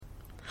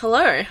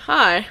Hello,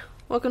 hi,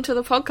 welcome to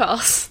the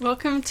podcast.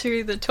 Welcome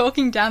to the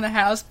Talking Down the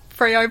House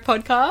Freo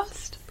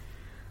podcast.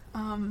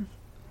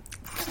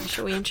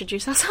 Shall we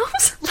introduce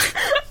ourselves?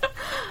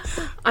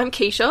 I'm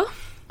Keisha.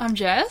 I'm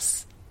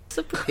Jess.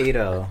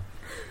 Peter.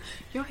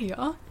 You're here.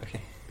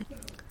 Okay.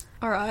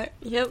 Alright.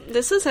 Yep,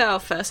 this is our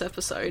first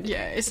episode.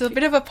 Yeah, it's a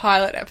bit of a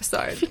pilot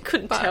episode. If you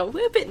couldn't tell,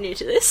 we're a bit new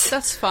to this.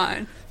 That's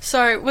fine.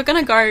 So we're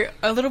going to go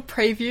a little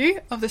preview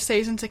of the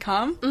season to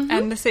come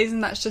and the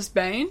season that's just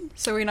been,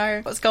 so we know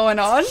what's going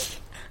on.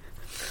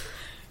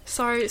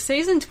 So,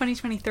 season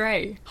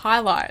 2023,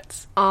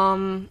 highlights.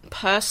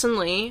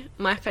 Personally,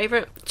 my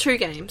favourite two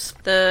games.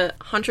 The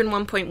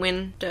 101 point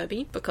win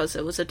derby, because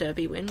it was a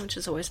derby win, which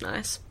is always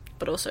nice.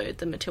 But also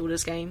the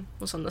Matildas game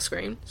was on the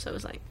screen, so it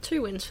was like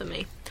 2 wins for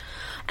me.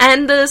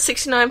 And the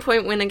 69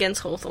 point win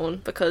against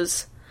Hawthorn,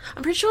 because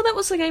I'm pretty sure that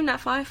was the game that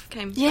 5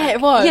 came Yeah, back.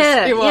 it was.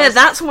 Yeah, It was. yeah,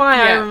 that's why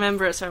I Yeah.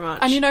 remember it so much.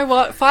 And you know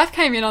what? 5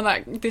 came in on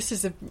that. This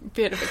is a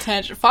bit of a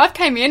tangent. 5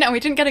 came in and we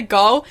didn't get a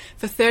goal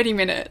for 30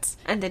 minutes.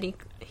 And then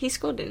he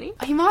scored, didn't he?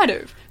 He might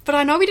have. But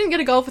I know we didn't get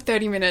a goal for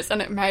 30 minutes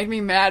and it made me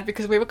mad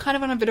because we were kind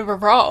of on a bit of a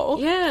roll.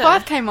 Yeah.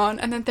 5 came on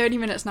and then 30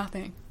 minutes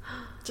nothing.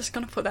 Just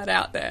gonna put that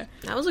out there.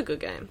 That was a good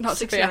game. Not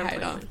to be a 69 point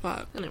hater, win.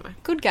 but Anyway.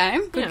 good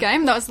game. Good Yeah.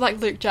 game. That was like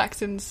Luke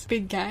Jackson's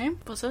big game.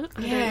 Was it?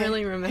 I don't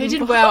really remember. He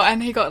did well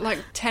and he got like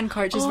 10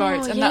 coaches' Oh,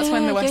 votes and that's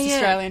when the West yeah.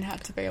 Australian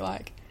had to be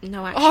like,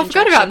 No action. oh, I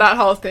forgot about that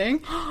whole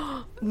thing.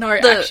 No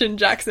action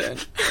Jackson.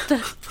 The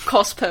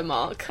cost per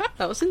mark.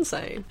 That was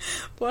insane.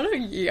 What a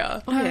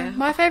year. Oh, yeah.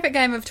 My favourite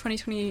game of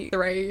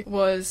 2023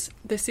 was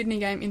the Sydney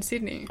game in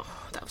Sydney. Oh,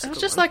 that was It a was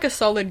good just one. like a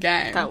solid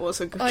game. That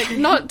was a good Like,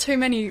 game. not too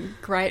many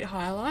great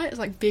highlights,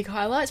 like big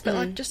highlights, but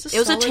like just a It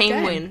was a solid team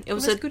game. win. It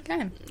was a a- good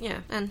game. Yeah,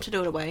 and to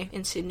do it away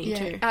in Sydney Yeah,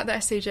 too. at the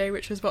SCG,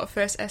 which was what,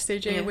 first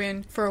SCG Yeah.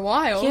 win for a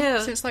while. Yeah.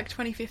 Since like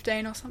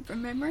 2015 or something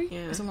from memory.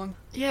 Yeah. It was a long...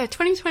 Yeah,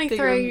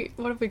 2023,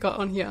 what have we got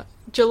on here?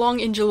 Geelong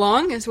in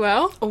Geelong as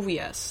well, Oh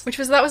yes.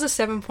 that was a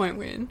 7-point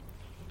win.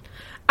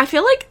 I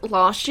feel like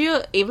last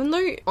year, even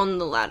though on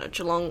the ladder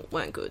Geelong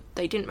weren't good,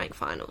 they didn't make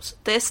finals.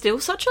 They're still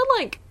such a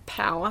like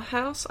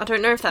powerhouse. I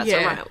don't know if that's the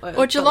right word. Or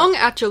but Geelong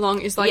at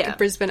Geelong is like Yeah.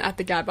 Brisbane at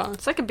the Gabba.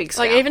 it's like a big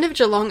Like, scout. even if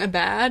Geelong are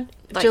bad,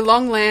 Like-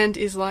 Geelong land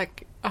is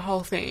like a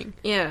whole thing.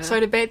 Yeah. So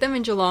to beat them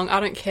in Geelong,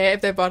 I don't care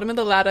if they're bottom of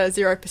the ladder,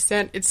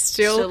 0%, it's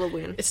still a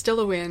win. It's still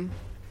a win.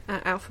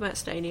 At Alphabet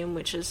Stadium,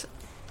 which is,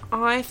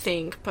 I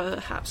think,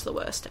 perhaps the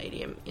worst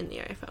stadium in the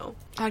AFL.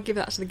 I'd give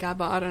that to the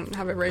Gabba. I don't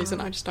have a reason,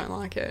 I just don't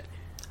like it.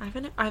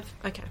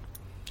 Okay.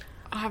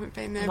 I haven't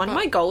been there. One of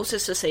but my goals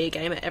is to see a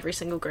game at every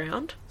single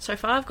ground. So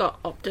far I've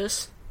got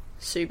Optus,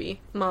 Subi,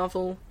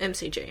 Marvel,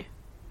 MCG,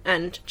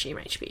 and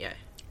GMHBA.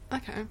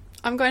 Okay.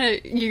 I'm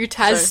going to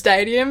UTAS So-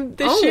 Stadium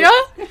this Oh.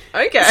 year.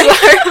 Okay.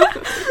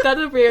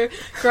 That'll be a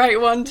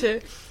great one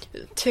to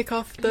tick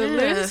off the Yeah.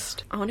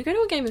 list. I want to go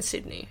to a game in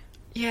Sydney.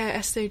 Yeah,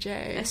 SCG.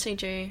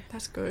 SCG.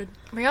 That's good.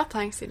 We are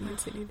playing Sydney and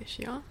Sydney this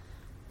year.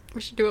 We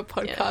should do a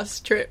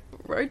podcast trip.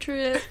 Road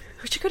trip.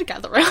 We should go to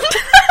Gather Round.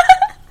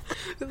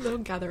 A little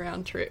gather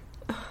round trip.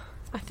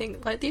 I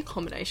think like the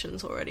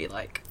accommodation's already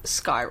like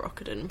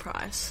skyrocketed in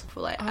price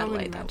for like I would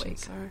Adelaide that imagine week.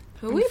 so.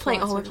 Who are we And playing?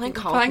 flights Oh, we're and playing everything.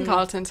 Carlton. Playing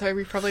Carlton, so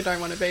we probably don't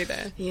want to be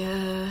there.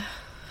 Yeah.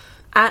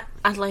 At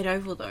Adelaide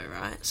Oval though,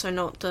 right? So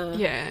not the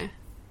Yeah.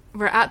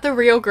 We're at the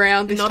real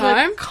ground this not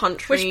time. a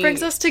country. Which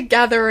brings us to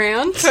Gather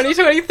Round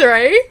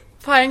 2023.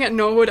 Playing at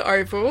Norwood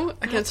Oval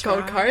against That's Gold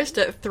right. Coast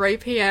at 3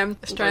 p.m.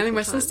 Australian Local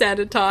Western time.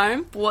 Standard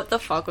Time. What the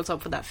fuck was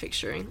up with that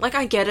fixturing? Like,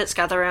 I get it's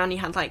Gather Round, you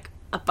had like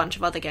a bunch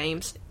of other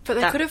games. But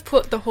they that- could have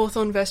put the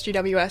Hawthorn versus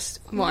GWS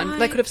one. Why?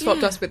 They could have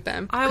swapped Yeah. us with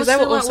them. I Because was they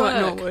were still also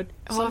at work. Norwood.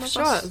 Some Oh, I'm of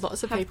sure us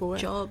lots of have people were.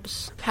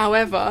 jobs.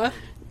 However,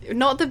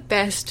 not the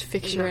best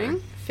fixturing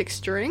No.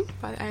 fixturing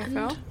by the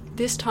AFL.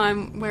 This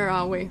time, where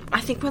are we?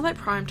 I think we're like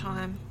prime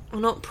time. Well,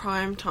 not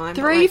prime time.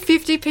 but, like,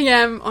 3:50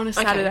 p.m. on a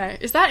Saturday.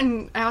 Is that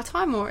in our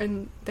time or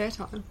in their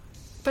time?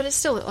 But it's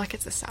still like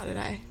it's a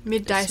Saturday,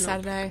 midday It's not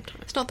Saturday. prime time.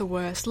 It's not the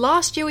worst.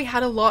 Last year we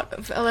had a lot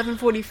of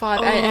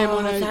 11:45 a.m.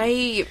 on a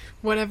they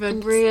whatever. I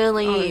don't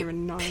really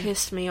even know.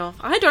 pissed me off.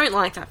 I don't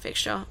like that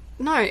fixture.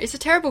 No, it's a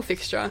terrible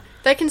fixture.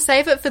 They can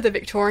save it for the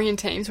Victorian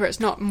teams where it's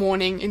not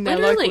morning in their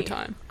Literally. local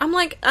time. I'm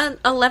like,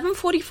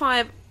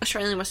 11:45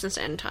 Australian Western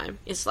Standard Time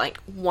is like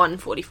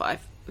 1:45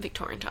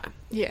 Victorian time.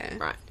 Yeah.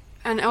 Right.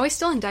 And are we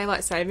still in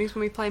daylight savings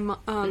when we play? No,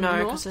 North?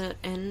 because it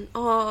in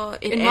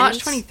ends March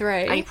 23.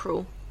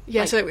 April.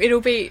 Yeah, like- so it'll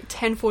be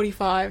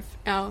 10:45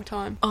 our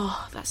time.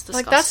 Oh, that's disgusting.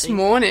 Like that's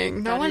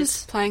morning. No That one's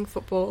is- playing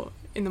football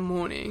in the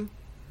morning.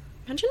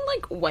 Imagine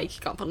like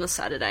waking up on a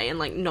Saturday and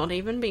like not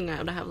even being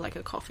able to have like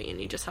a coffee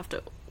and you just have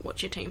to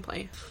watch your team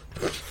play.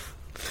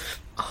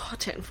 Oh,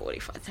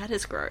 10:45. That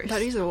is gross.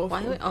 That is awful.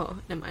 Why are we, oh,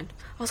 never mind.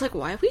 I was like,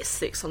 why are we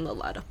 6 on the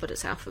ladder, but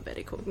it's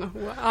alphabetical?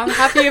 I'm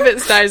happy if it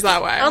stays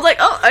that way. I was like,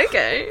 oh,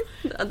 okay.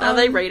 Are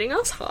they Um, rating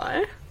us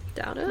high?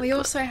 Doubt it. We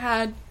also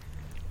had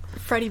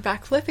Freddie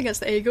backflip against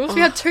the Eagles.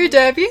 We had 2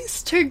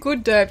 derbies, 2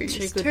 good derbies. 2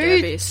 good 2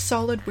 derbies.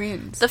 solid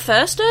wins. The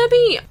first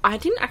derby, I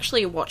didn't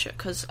actually watch it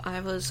because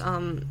I was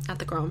at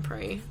the Grand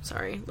Prix.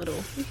 Sorry,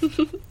 little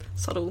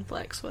subtle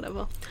flex,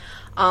 whatever.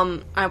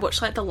 I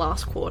watched like the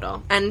last quarter,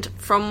 and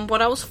from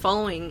what I was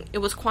following, it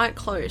was quite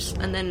close.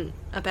 And then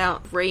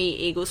about 3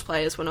 Eagles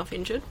players went off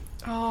injured.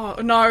 Oh,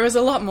 no, it was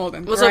a lot more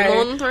than 3. Was it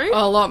more than 3?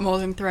 Oh, a lot more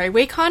than 3.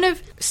 We kind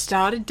of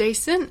started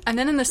decent, and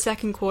then in the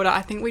second quarter,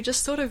 I think we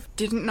just sort of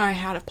didn't know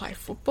how to play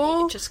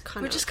football.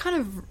 We're just kind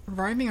of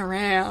roaming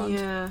around.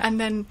 Yeah. And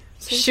then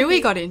Shuey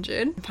got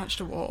injured and punched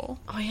a wall.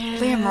 Oh, yeah.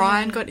 Liam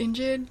Ryan got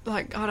injured.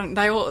 Like, I don't...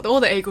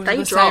 all the Eagles They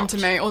were the dropped. same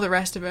to me, all the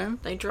rest of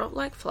them. They dropped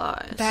like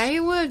flies. They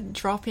were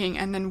dropping,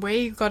 and then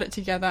we got it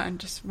together and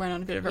just went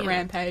on a bit of a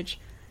rampage.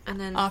 And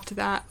then After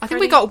that, I think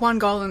we got 1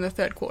 goal in the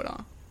third quarter.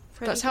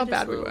 Freddie That's how did his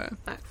bad we little were.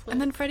 backflip.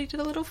 And then Freddie did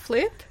a little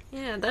flip.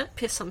 Yeah, that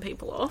pissed some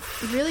people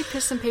off. It really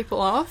pissed some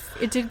people off.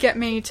 It did get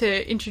me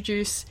to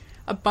introduce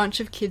a bunch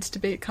of kids to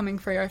becoming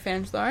Freo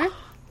fans, though.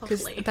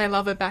 Because Lovely. they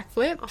love a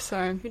backflip,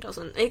 so... Who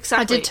doesn't?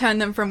 Exactly. I did turn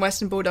them from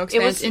Western Bulldogs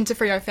It fans was- into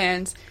Freo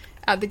fans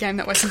at the game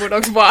that Western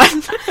Bulldogs won.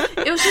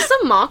 It was just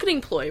a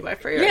marketing ploy by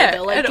Freo. Yeah,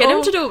 They're like, it get him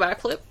all- to do a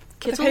backflip.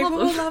 Kids The will people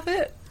love will him. love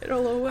it.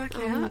 It'll all work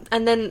out.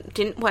 And then,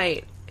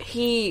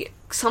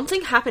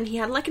 something happened. He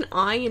had like an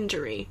eye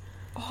injury.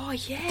 Oh,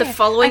 yeah. The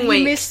following and week-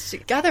 he missed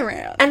Gather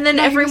Round. And then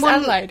No, he missed everyone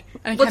Adelaide,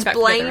 and he was came back for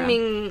Gather Round.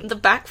 blaming the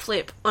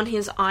backflip on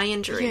his eye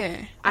injury.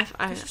 Yeah.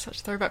 I This is such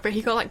a throwback, but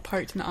he got, like,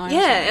 poked in the eye. or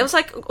yeah, something. it was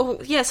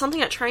like,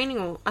 something at training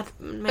or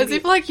maybe. As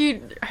if, like,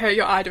 you hurt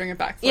your eye doing a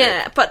backflip.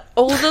 Yeah, but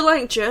all the,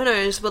 like,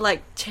 journos were,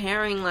 like,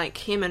 tearing, like,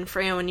 him and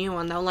Freo a new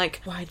one. They were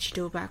like, why'd you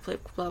do a backflip,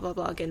 blah, blah,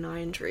 blah, get an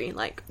eye injury.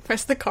 Like,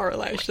 Where's the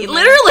correlation? there?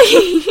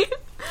 literally!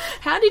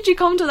 How did you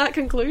come to that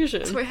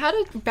conclusion? So we had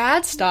a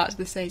bad start to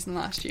the season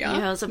last year.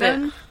 Yeah, it was a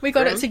then bit we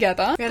got grim. it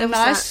together. We had There a was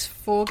nice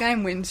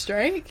 4-game win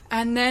streak,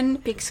 and then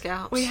Big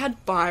scalps. we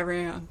had bye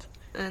round,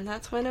 And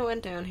that's when it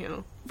went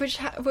downhill. which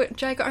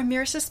Jay got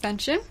O'Meara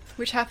suspension,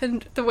 which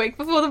happened the week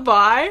before the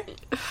bye.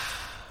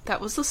 That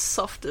was the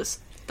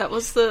softest. That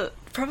was the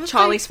Probably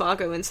Charlie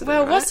Spargo incident.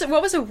 Well, right?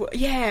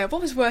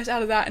 what was worse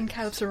out of that and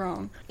Caleb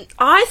Sarong?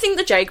 I think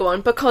the Jager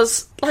one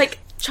because, like,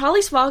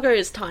 Charlie Spargo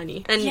is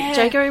tiny and Yeah.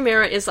 Jager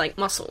O'Meara is, like,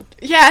 muscle.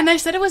 Yeah, and they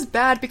said it was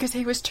bad because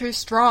he was too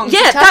strong. to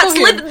Yeah, tackle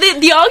that's him.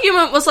 the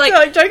argument was like,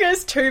 Jager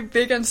is too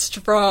big and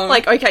strong.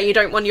 okay, you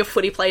don't want your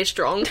footy players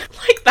strong.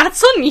 Like,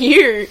 that's on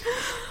you.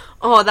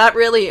 Oh, that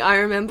really, I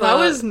remember that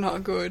was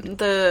not good.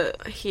 the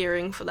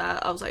hearing for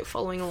that. I was, like,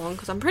 following along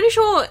because I'm pretty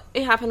sure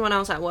it happened when I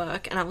was at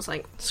work and I was,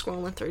 like,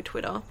 scrolling through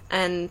Twitter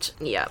and,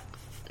 yeah,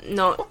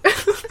 not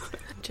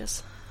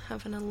just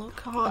having a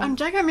look. Oh, and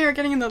Jager O'Meara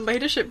getting in the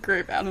leadership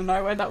group out of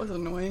nowhere, that was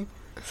annoying.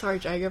 Sorry,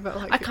 Jager, but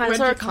like... I kind where'd of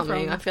saw you it come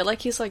coming. from? I feel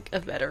like he's, like,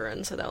 a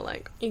veteran, so they're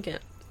like, you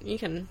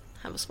can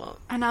have a spot.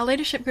 And our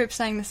leadership group's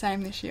saying the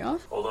same this year.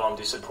 Although I'm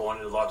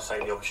disappointed, I'd like to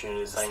take the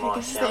opportunity to thank my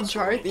This is the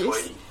council, intro, Nick this,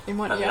 Tweedy, in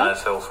one and the ear.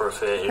 AFL for a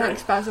fair hearing.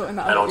 Thanks, Basil, in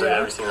the And I'll other do ear.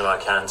 everything that I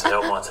can to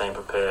help my team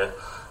prepare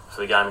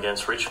for the game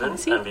against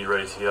Richmond and be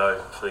ready to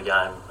go for the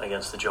game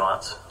against the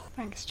Giants.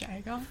 Thanks,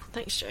 Jager.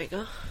 Thanks,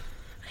 Jager.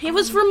 He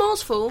was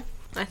remorseful,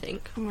 I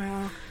think.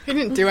 Well, he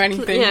didn't do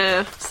anything.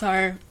 Yeah.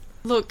 So,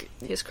 look,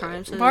 His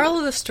crimes. and- moral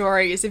of the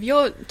story is if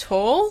you're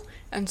tall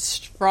and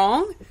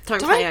strong, Don't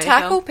don't play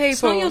tackle AFL.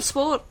 It's not people. your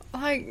sport.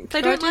 like,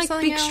 They go don't do like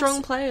something big, else.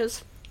 strong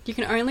players. You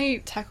can only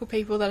tackle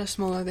people that are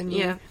smaller than you.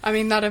 Yeah. I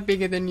mean, that are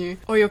bigger than you,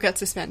 or you'll get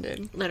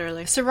suspended.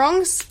 Literally.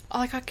 Sarong's,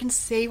 like, I can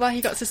see why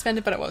he got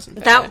suspended, but it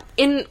wasn't fair.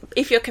 That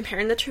if you're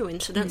comparing the two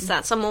incidents,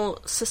 that's a more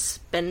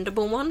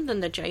suspendable one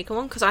than the Jager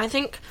one because I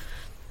think.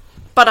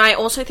 But I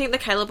also think the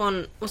Caleb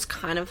one was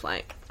kind of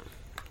like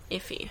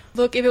iffy.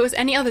 Look, if it was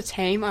any other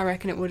team, I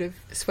reckon it would have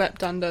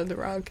swept under the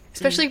rug.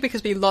 Especially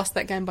because we lost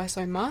that game by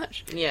so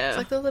much. Yeah, It's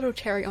like the little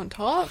cherry on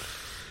top.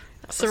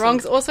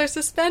 Sarong's also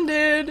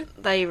suspended.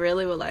 they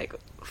really were like,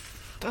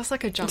 That was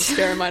like a jump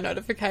scare in my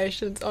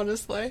notifications,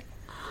 honestly.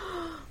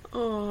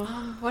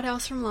 oh, What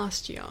else from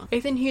last year?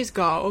 Ethan Hughes'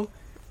 goal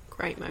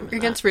great moment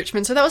against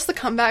Richmond. So that was the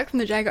comeback from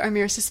the Jager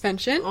O'Meara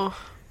suspension. that. Oh,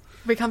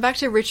 We come back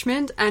to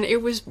Richmond and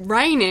it was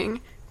raining.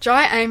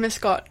 Jai Amos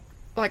got,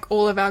 like,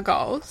 all of our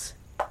goals.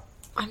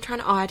 I'm trying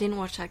to. Oh, I didn't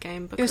watch that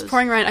game It because was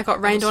pouring rain. I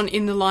got rained was- on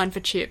in the line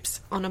for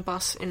chips. on a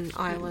bus in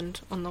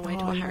Ireland on the way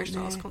to Oh, a Harry no.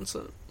 Styles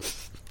concert.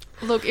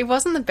 Look, it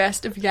wasn't the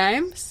best of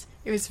games.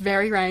 It was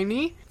very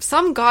rainy.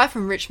 Some guy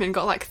from Richmond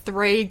got like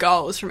 3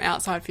 goals from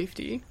outside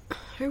 50.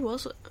 Who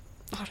was it?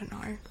 I don't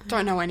know.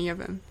 Don't know any of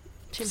them.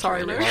 Tim Sorry,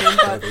 Turner. Richmond,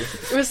 but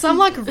it was some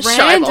like Shy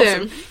random.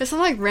 Blossom. There's some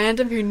like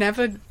random who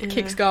never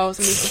kicks goals,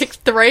 and he kicked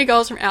 3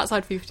 goals from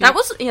outside 50. That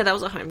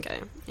was a home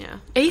game. Yeah,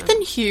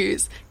 Ethan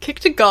Hughes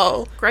kicked a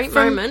goal. Great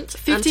from moment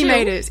 50 until-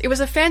 metres. It was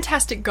a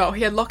fantastic goal.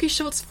 He had Lockie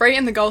Schultz free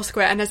in the goal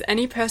square, and as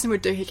any person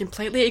would do, he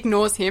completely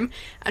ignores him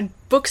and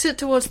books it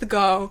towards the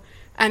goal,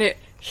 and it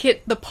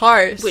hit the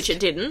post. which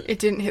it didn't. It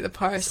didn't hit the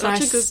post. Such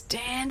and I a good-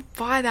 stand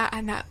by that,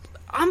 and that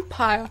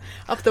umpire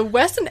of the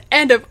western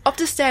end of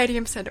Optus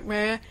Stadium said,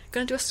 we're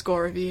going to do a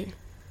score review.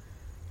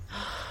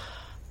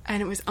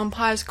 And it was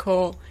umpire's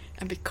call,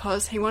 and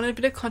because he wanted a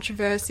bit of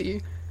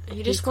controversy,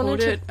 He just called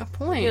wanted it to, a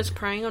point. He was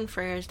preying on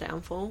Freya's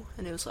downfall,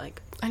 and it was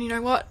like... And you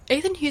know what?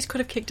 Ethan Hughes could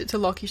have kicked it to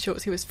Lockie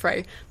Schultz, who was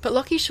free, but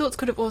Lockie Schultz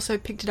could have also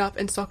picked it up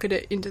and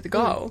socketed it into the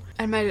goal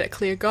and made it a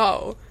clear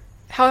goal.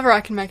 However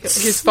I can make it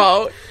his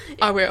fault,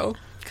 I will.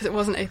 Because it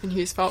wasn't Ethan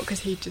Hughes' fault, because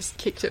he just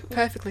kicked it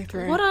perfectly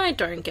through. What I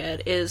don't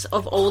get is,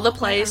 of all the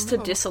players to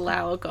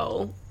disallow a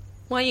goal,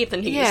 why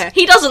Ethan Hughes? Yeah.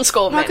 He doesn't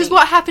score many. No, because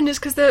what happened is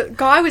because the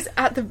guy was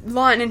at the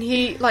line and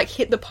he, like,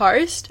 hit the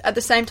post at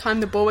the same time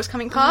the ball was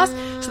coming past,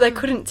 so they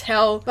couldn't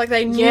tell. Like,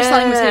 they knew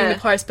something was hitting the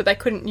post, but they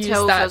couldn't use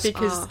Tell that us-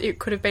 because it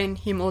could have been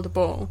him or the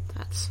ball.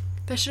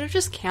 They should have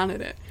just counted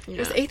it. It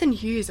was Yeah. Ethan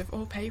Hughes, of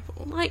all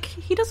people. Like,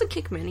 he doesn't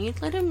kick many.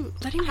 Let him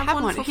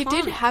Have one. for He fun.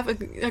 did have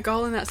a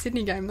goal in that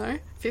Sydney game, though.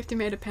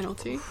 50-metre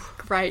penalty.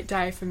 Great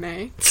day for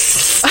me.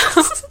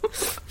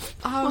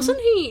 Wasn't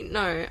he...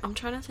 No, I'm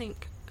trying to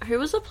think. Who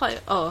was the player...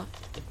 Oh,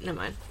 never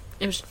mind.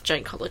 It was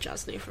Jake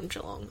Colajasny from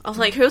Geelong. I was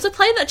like, who was the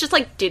player that just,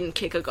 like, didn't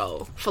kick a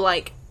goal for,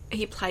 like...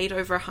 He played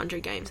over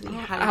 100 games and he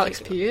hadn't Alex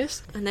kicked a goal.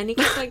 Pearce. And then he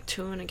kicked, like,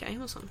 2 in a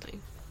game or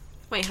something.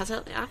 Wait, has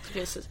that Alex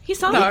Pearce? He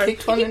started... No. He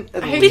kicked one in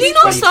at Did least he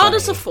not start 2020.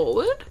 as a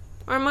forward?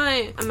 Or am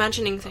I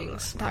imagining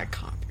things? That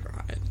can't be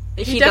right.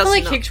 He He does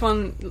definitely not. kicked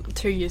one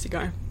 2 years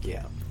ago.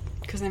 Yeah.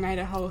 Because they made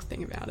a whole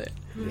thing about it.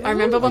 Mm. I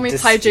remember when I we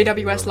played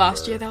distinctly GWS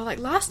last remember. year, they were like,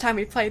 last time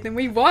we played them,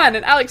 we won,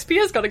 and Alex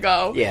Pearce got a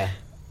goal. Yeah.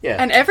 Yeah.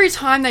 And every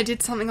time they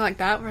did something like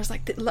that, where it's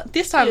like,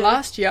 this time Yeah.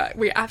 last year,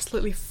 we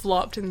absolutely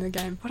flopped in the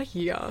game. What a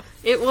year.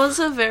 It was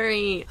a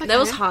very... Okay. There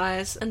was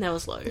highs and there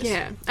was lows.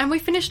 Yeah. And we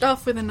finished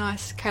off with a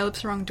nice Caleb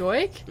Sarong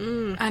Doig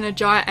and a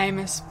Jai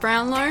Amos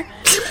Brownlow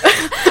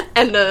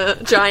And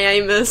Jai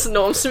Amos,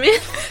 Norm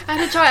Smith. and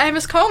a Jai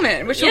Amos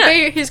Coleman, which will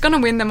Yeah. be, he's going to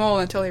win them all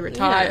until he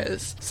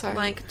retires. So,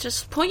 Like,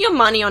 just put your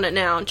money on it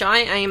now. Jai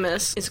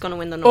Amos is going to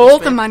win the Norm all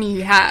Smith. the money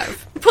you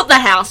have. Put the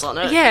house on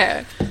it.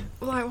 Yeah.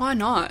 Like, why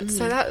not?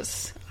 So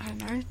that's, I don't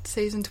know,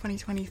 season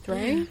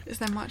 2023. Is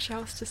there much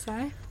else to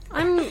say?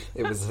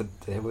 It was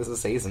a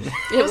season.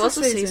 It was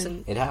a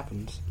season. It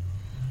happened.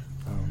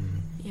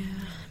 Yeah,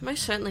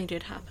 most certainly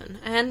did happen.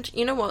 And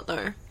you know what,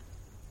 though?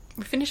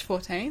 We finish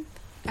 14th,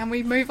 and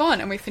we move on,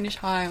 and we finish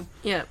higher.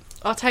 Yeah.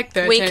 I'll take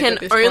 13th We can at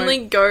this only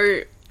point.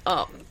 go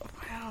up.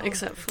 Wow.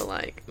 Except for,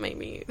 like,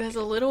 maybe There's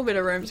a little bit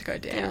of room to go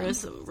down. there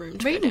is a room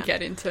to We go can down.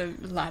 get into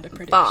ladder But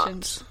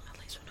predictions. at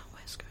least we're not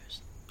West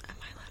Coast. Am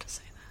I allowed to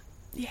say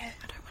that? Yeah.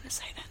 I don't want to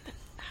say that and then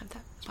have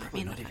that bite me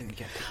Probably in the not even back.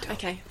 get picked up.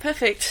 Okay,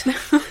 perfect.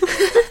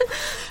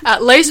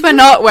 At least we're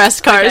not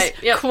West Coast.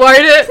 Okay, yep. Quote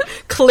it,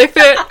 clip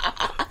it,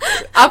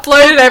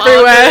 upload it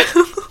everywhere.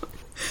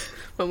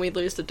 When we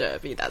lose the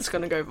Derby, that's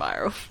going to go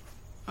viral.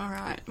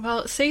 Alright,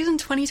 well, season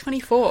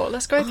 2024.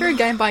 Let's go through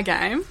game by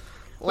game.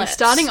 We're Let's.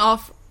 starting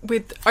off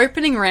with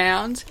opening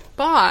round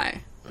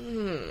bye.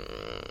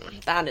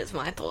 That is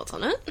my thoughts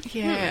on it.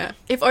 Yeah.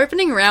 If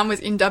opening round was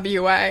in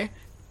WA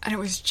and it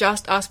was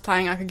just us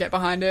playing, I could get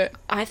behind it.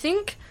 I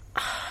think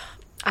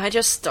I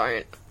just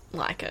don't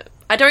like it.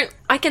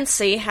 I can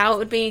see how it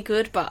would be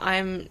good, but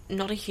I'm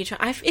not a huge...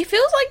 it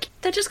feels like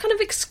they're just kind of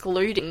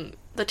excluding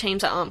the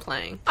teams that aren't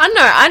playing. I don't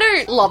know, I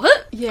don't love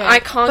it. Yeah. I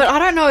can't... But I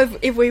don't know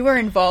if we were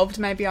involved,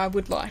 maybe I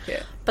would like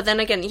it. But then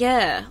again,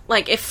 yeah,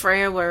 like if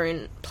Freya were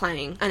in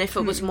playing, and if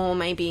it was more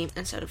maybe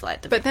instead of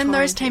like the But then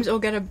Victorian those teams all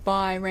get a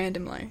bye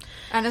randomly.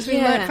 And as we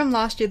Yeah. learnt from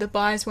last year, the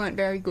byes weren't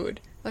very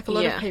good. Like a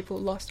lot Yeah. of people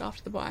lost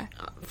after the bye.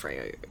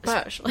 Freya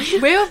But especially.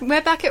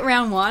 we're back at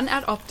round 1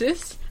 at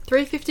Optus,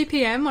 3:50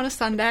 PM on a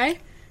Sunday.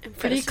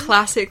 Pretty Impressive.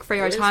 classic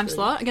Freo time Brisbane.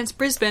 slot against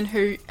Brisbane,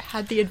 who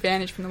had the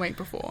advantage from the week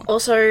before.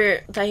 Also,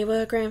 they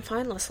were grand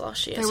finalists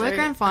last year. They were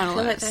grand I feel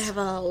like finalists. they have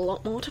a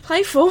lot more to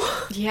play for.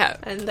 Yeah.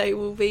 And they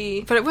will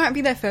be... But it won't be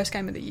their first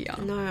game of the year.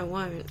 No, it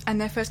won't. And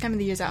their first game of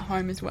the year is at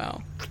home as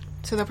well.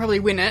 So they'll probably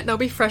win it. They'll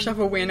be fresh off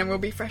a win and we'll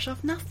be fresh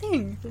off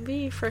nothing. It'll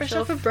be Fresh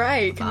off a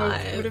break and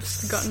we would have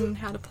vibes. forgotten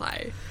how to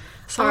play.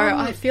 So Um,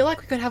 I feel like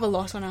we could have a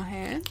lot on our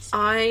hands.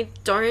 I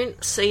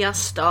don't see us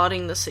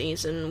starting the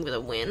season with a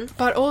win.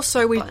 But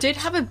also, we But- did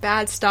have a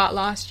bad start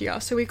last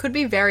year, so we could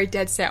be very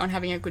dead set on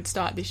having a good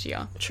start this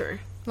year. True.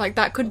 Like,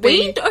 that could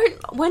be...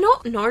 We're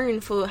not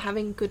known for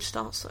having good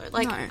starts though.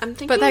 Like, No. I'm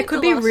thinking but they could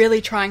the be last- really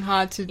trying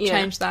hard to Yeah.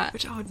 change that,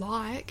 which I would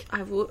like.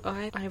 I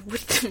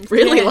would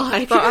really Yeah,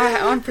 like. But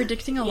I'm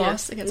predicting a Yeah.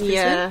 loss against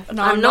Brisbane. Yeah.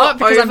 No, I'm I'm not not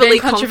because I'm being overly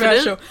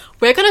controversial. confident.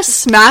 We're going to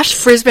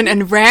smash Brisbane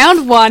in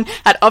round 1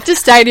 at Optus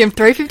Stadium,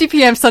 3:50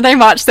 PM, Sunday,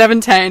 March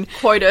 17.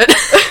 Quote it.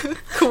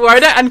 Quote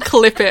it and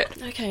clip it.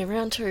 Okay,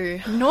 round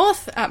 2.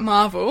 North at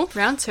Marvel,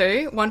 round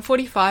 2,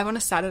 1:45 on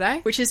a Saturday,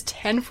 which is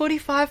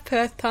 10:45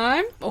 Perth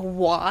time.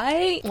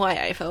 Why,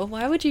 AFL?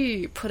 Why would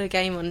you put a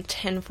game on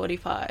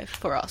 10:45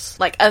 for us?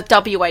 Like a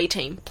WA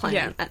team playing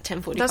Yeah. at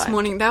 10:45. That's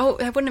morning. They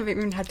wouldn't have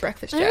even had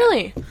breakfast yet.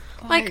 Really?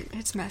 Like,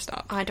 it's messed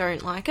up. I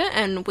don't like it,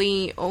 and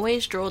we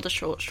always draw the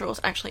short straws.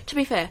 Actually, to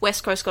be fair,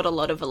 West Coast got a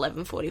lot of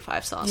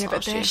 11:45 stars Yeah, but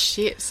last they're year.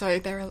 shit, so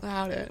they're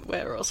allowed it.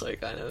 We're also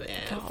kind of,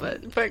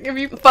 But if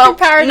you But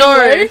comparatively,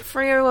 no,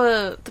 Freo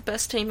were the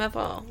best team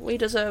ever. We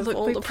deserve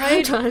all we the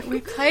prime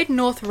time. played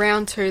North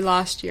round 2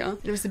 last year.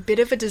 It was a bit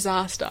of a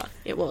disaster,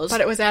 It was.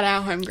 but it was at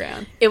our home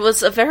ground. It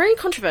was a very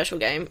controversial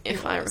game,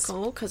 if It I was.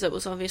 recall, because it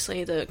was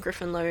obviously the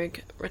Griffin Logue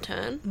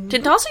return.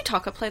 Did Darcy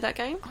Tucker play that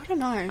game? I don't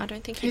know. I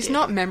don't think he he's did.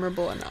 not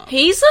memorable enough.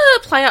 He's a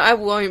player I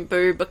won't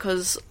boo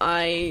because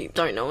I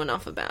don't know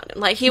enough about him.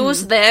 Like, he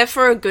was there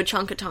for a good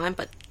chunk of time,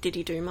 but did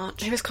he do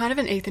much? He was kind of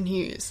an Ethan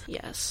Hughes.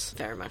 Yes,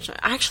 very much so.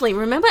 Actually,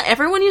 remember,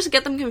 everyone used to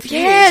get them confused.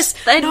 Yes,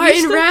 They no.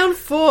 used In to- round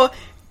 4,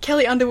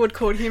 Kelly Underwood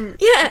called him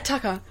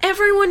Tucker.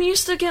 Everyone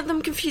used to get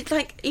them confused.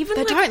 Like, even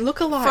They like, don't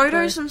look alike.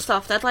 photos though. and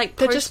stuff. They'd like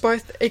They're post- just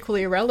both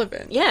equally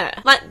irrelevant. Yeah,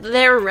 like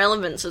their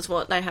irrelevance is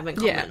what they have in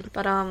common. Yeah.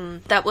 But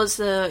that was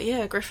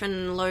the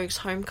Griffin Logue's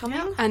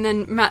homecoming. And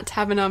then Matt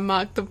Taverner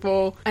marked the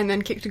ball and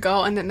then kicked a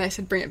goal, and then they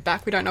said bring it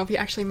back. We don't know if he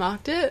actually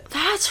marked it.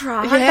 That's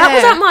right. Yeah. That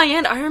was at my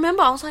end. I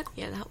remember. I was like,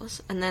 yeah, that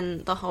was. And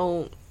then the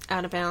whole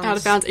out of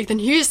bounds. Ethan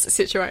Hughes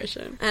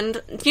situation. And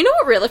do you know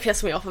what really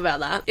pissed me off about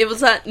that? It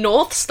was that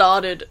North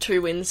started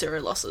 2 wins, 0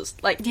 losses.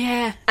 Like,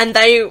 Yeah. and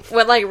they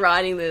were like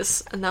riding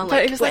this, and they were But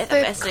like, it was we're like the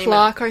the best team.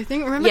 Clarko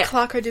thing. Remember Yeah.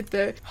 Clarko did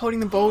the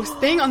holding the balls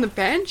thing on the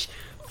bench?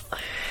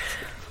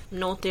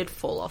 North did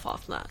fall off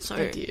after that. So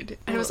They did.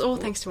 And it was all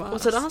thanks to us.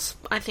 Was it us?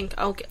 I think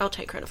I'll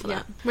take credit for Yeah.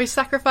 that. We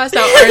sacrificed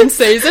our own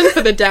season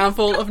for the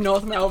downfall of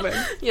North Melbourne.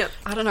 Yeah.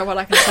 I don't know what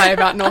I can say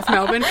about North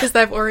Melbourne because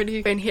they've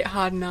already been hit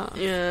hard enough.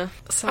 Yeah.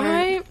 So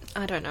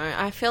I don't know.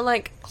 I feel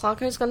like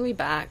Clarko's gonna be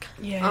back.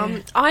 Yeah.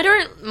 I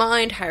don't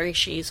mind Harry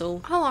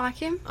Sheasel. I like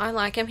him. I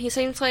like him. He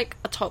seems like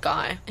a top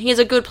guy. He's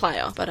a good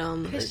player, but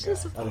It's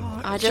just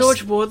I just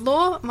George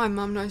Wardlaw. My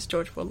mum knows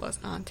George Wardlaw's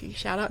auntie.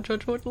 Shout out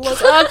George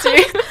Wardlaw's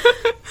auntie.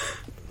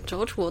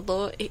 George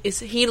Wardlaw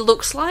he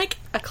looks like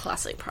a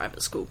classic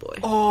private school boy.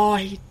 Oh,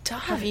 he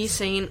does. Have you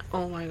seen?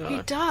 Oh my god, He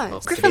does. Well,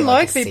 Griffin he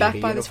like Logue a be back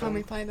CB by the uniform? time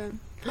we play them.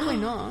 Probably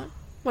not,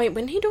 Wait,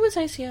 when did he do his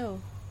ACL?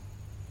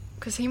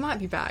 because he might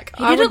be back.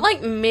 He did it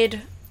like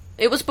mid.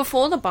 It was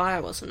before the bye,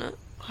 wasn't it?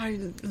 I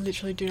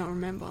literally do not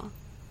remember.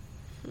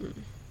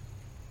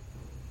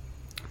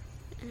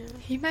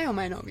 He may or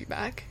may not be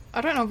back.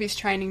 I don't know if he's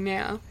training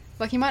now.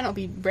 Like, he might not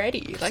be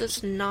ready. 'Cause Like,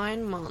 it's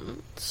 9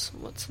 months.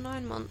 What's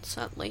 9 months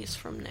at least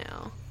from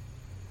now?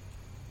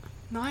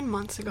 9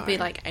 months ago. It'd be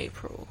like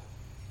April.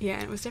 Yeah,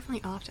 and it was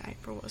definitely after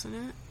April, wasn't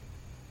it?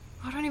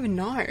 I don't even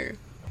know.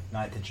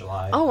 9th of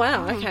July. Oh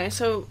wow. Okay,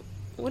 so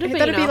would it be?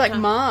 That'd be like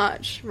after-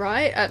 March,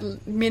 right?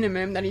 At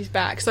minimum that he's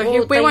back. So Well,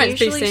 we they won't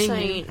be usually seeing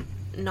say him.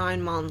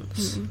 9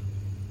 months.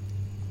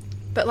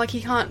 But like,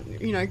 he can't,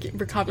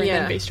 recover and Yeah.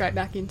 then be straight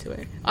back into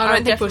it. I I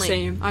don't think we'll definitely-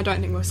 see him. I don't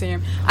think we'll see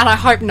him. And I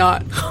hope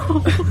not.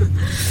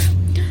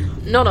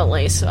 Not at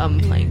least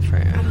playing through.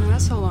 I don't know,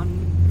 that's all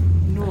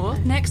on North.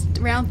 Next,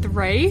 round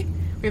 3,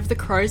 we have the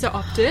Crows at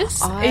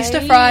Optus. Easter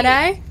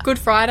Friday, Good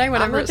Friday,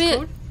 whatever I'm a it's bit-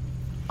 called.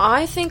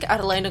 I think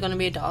Adelaide are going to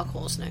be a dark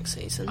horse next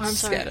season. I'm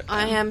so scared of them.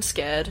 I am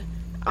scared.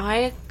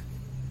 I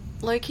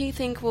low-key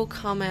think we'll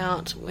come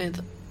out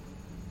with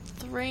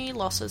 3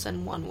 losses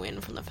and 1 win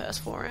from the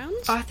first 4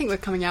 rounds. I think we're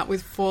coming out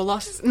with 4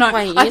 losses. No, Wait,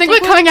 I you think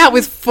think we're coming out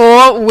with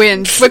 4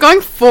 wins. We're going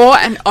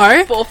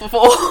 4-0. 4 for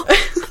 4.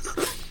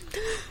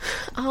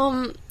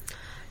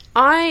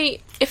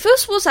 If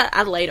this was at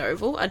Adelaide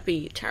Oval, I'd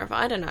be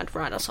terrified and I'd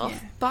write us off. Yeah.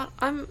 But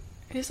I'm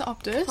It is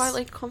Optus.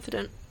 quietly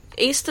confident.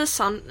 Easter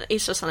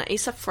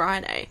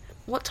Friday.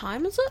 What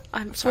time is it?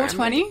 I'm sorry.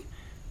 4:20.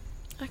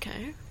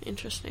 Okay,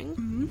 interesting.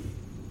 Mm-hmm.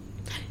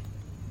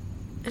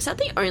 Is that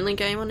the only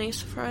game on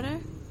Easter Friday?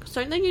 Because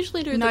don't they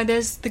usually do No, the...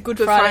 there's the Good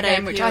Good Friday, Friday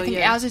game, which appeal, I think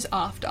yeah. ours is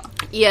after.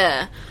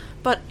 Yeah,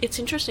 but it's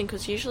interesting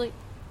because usually...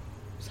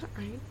 Is that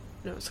rain?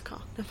 No, it's a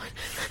car. Never mind.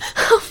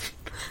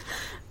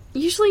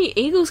 Usually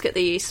Eagles get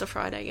the Easter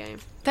Friday game.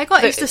 They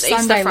got The Easter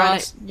Sunday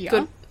last year,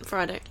 Good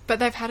Friday. but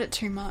they've had it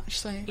too much.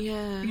 So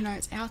Yeah.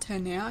 it's our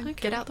turn now. Okay.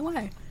 Get out the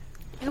way.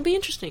 It'll be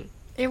interesting.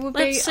 It will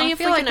Let's be. see I if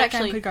feel we like can that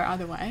actually- game could go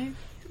either way.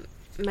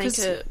 Make 'Cause-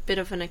 a bit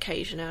of an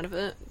occasion out of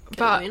it. Get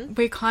a But win.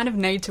 we kind of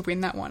need to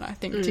win that one, I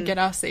think, to get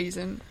our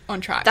season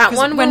on track. That 'Cause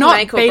one we're will not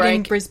make or beating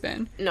break-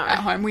 Brisbane No. at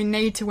home. We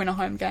need to win a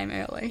home game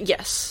early.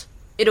 Yes.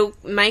 It'll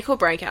make or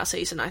break our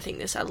season, I think,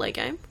 this Adelaide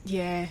game.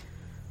 Yeah.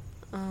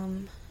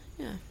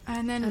 Yeah.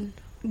 And then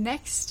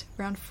next,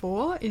 round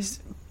 4, is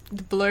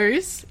the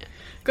Blues.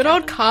 Good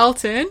old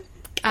Carlton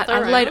at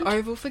Gather Adelaide round.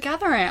 Oval for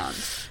Gather Round.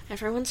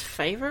 Everyone's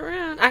favourite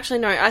round. Actually,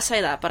 no, I say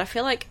that, but I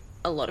feel like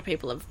a lot of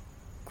people have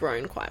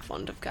grown quite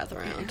fond of Gather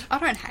Round. I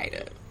don't hate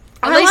it.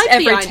 I At least like the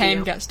every idea.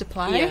 team gets to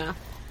play. Yeah.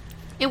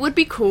 It would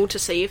be cool to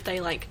see if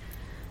they, like,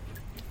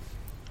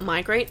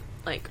 migrate,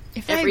 like,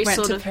 If they every went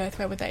sort to of... Perth,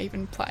 where would they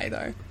even play,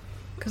 though?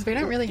 Because we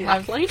don't really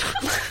have... Lane.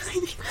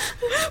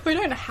 we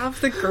don't have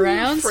the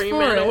grounds for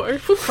Fremantle it.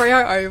 Oval.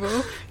 Freo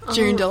Oval,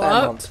 Joondalup.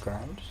 Claremont's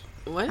ground.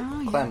 What?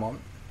 Oh, yeah. Claremont.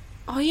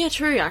 Oh, yeah,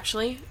 true,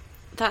 actually.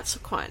 That's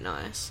quite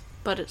nice.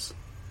 But it's...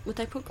 Would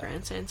they put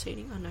grandstand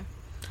seating? I don't know.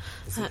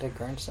 Isn't it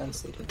Grandstand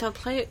Stadium? They'll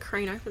play at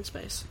Crane Open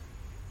Space.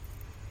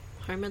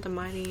 Home of the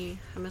mighty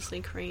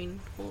Hammersley Crane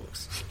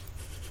Hawks.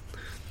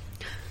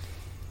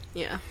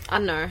 Yeah, I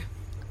don't know.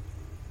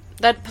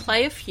 They'd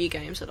play a few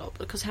games at all,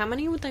 because how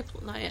many would they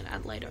play at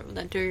Adelaide over?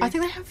 They do I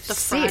think they have the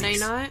 6. Friday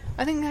night,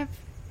 I think they have,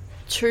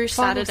 2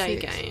 5 or Saturday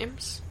 6.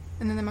 games.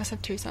 and then they must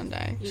have 2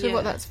 Sunday. So Yeah.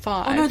 what? That's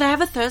 5. Oh no, they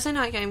have a Thursday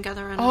night game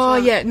gather around. Oh as well.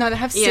 yeah, no, they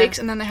have Yeah. 6,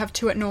 and then they have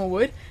 2 at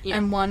Norwood, Yeah.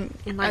 and 1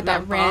 In like at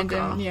that random,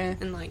 Barker, yeah.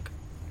 in like.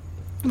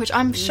 Which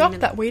I'm shocked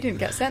that we didn't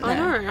get sent there.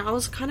 I know. I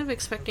was kind of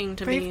expecting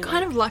to We've be.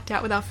 kind of lucked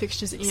out with our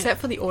fixtures, except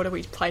for the order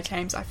we play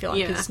teams. I feel like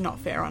Yeah. it's not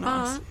fair on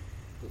us. But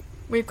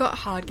We've got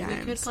hard could,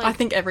 games. like- I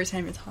think every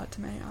team is hard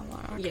to me. I'm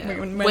like, yeah, we're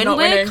when not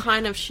we're winning.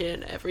 kind of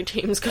shit, every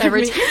team's going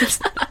Every to be. team's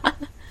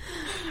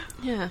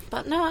Yeah,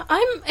 but no,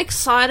 I'm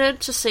excited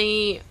to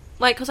see,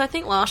 like, because I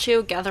think last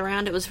year Gather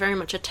Round, it was very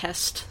much a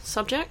test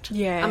subject.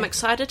 Yeah. I'm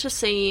excited to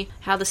see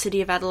how the City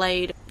of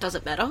Adelaide does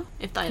it better,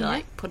 if they,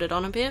 like, put it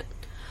on a bit.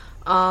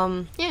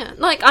 Yeah,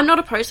 like, I'm not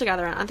opposed to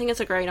Gather Round. I think it's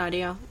a great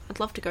idea. I'd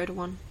love to go to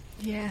one.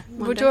 Yeah,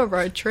 One we'll day. do a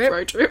road trip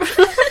Road trip.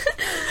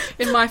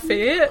 in my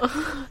Fiat.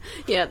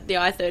 Yeah, the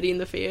I-30 in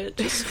the Fiat,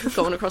 just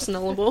going across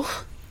Nullarbor.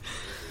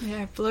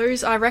 Yeah,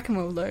 Blues. I reckon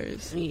we'll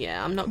lose.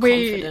 Yeah, I'm not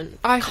We- confident.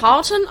 I-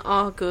 Carlton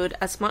are good,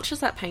 as much as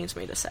that pains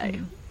me to say.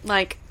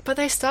 Like, But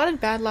they started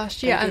bad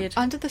last year They and did.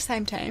 under the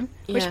same team,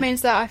 which Yeah.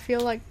 means that I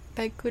feel like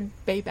they could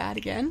be bad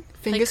again.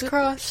 they Fingers could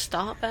crossed.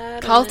 Start bad.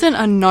 and Carlton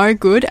are no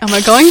good, and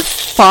we're going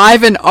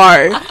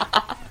 5-0.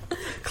 then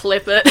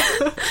clip it.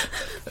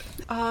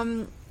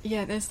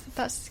 Yeah,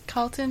 that's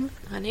Carlton.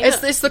 I need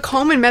It's it. the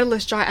Coleman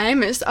medalist Jai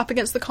Amos up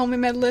against the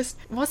Coleman medalist.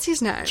 What's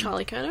his name?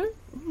 Charlie Curnow?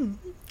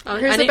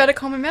 Who's the better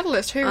Coleman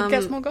medalist? Who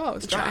gets more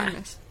goals? Jai Jai.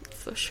 Amos.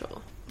 For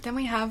sure. Then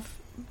we have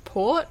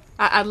Port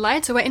at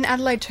Adelaide. So we're in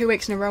Adelaide 2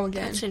 weeks in a row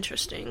again, That's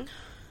interesting.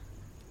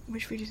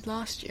 which we did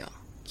last year.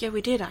 Yeah,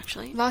 we did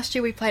actually. Last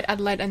year we played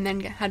Adelaide and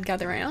then had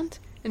Gather Round,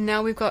 and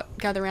now we've got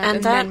Gather Round And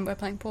and, that- then we're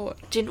playing Port.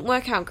 Didn't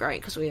work out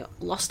great because we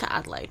lost to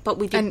Adelaide, but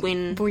we did And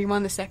win. but we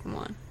won the second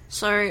one.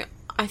 So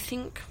I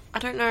think, I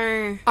don't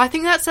know. I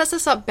think that sets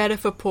us up better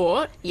for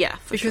Port Yeah,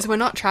 for because sure. we're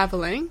not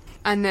travelling,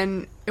 and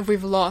then if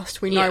we've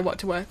lost, we Yeah. know what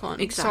to work on.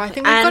 Exactly. So I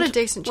think we've got a And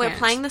decent chance. We're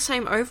playing the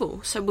same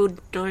oval, so we'll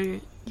know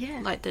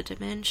Yeah. like the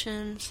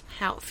dimensions,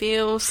 how it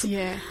feels.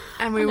 Yeah,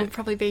 and we will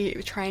probably be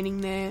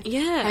training there.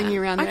 Yeah. hanging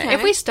around there. Okay.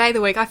 If we stay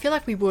the week, I feel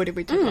like we would if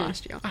we did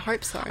last year. I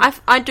hope so.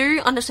 I do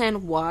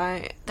understand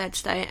why they'd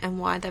stay and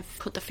why they've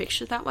put the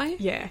fixture that way.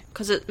 yeah,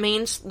 Because it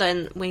means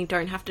then we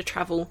don't have to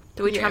travel.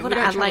 Do we Yeah, travel we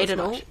to don't travel Adelaide as at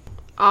all much.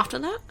 after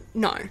that?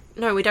 no.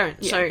 No, we don't.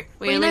 Yeah. So we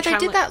Well, you only know, they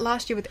travel. did that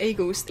last year with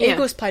Eagles. The Yeah.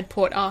 Eagles played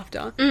Port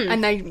after,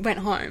 and they went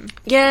home.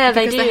 Yeah,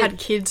 they because did. they had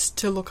kids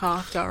to look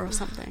after or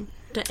something.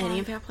 Do any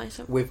of our players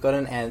have? We've got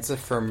an answer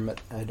from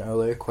an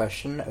earlier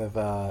question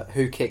of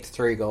who kicked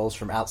 3 goals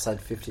from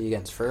outside 50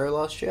 against Freo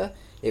last year.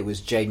 It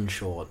was Jaden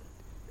Short.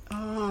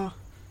 Oh,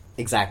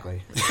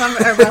 Exactly. some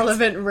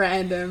irrelevant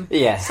random.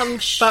 Yeah. Some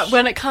But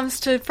when it comes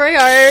to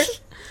Freo,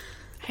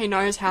 he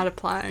knows how to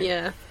play.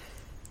 yeah.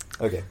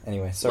 Okay,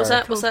 anyway, sorry.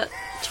 Was that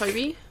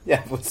Toby?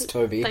 Yeah, what's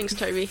Toby? Thanks,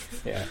 Toby.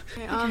 Yeah.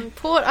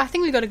 Port, I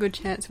think we got a good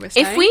chance. We're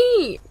staying. If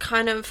we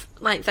kind of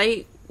like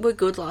they were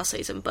good last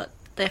season, but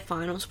their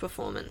finals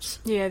performance,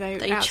 yeah, they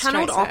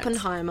channeled outstraight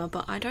Oppenheimer,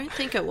 but I don't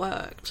think it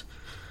worked.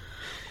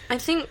 I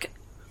think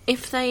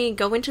if they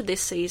go into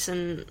this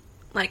season,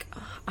 like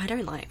I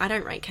don't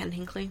rate Ken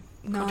Hinkley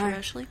No.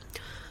 controversially.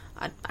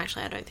 I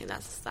don't think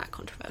that's that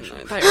controversial.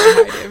 Sets. They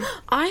all hate him.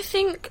 I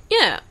think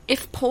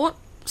if Port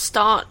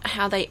start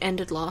how they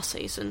ended last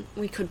season,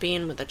 we could be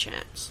in with a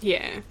chance.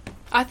 Yeah.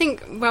 I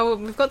think, well,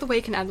 we've got the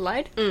week in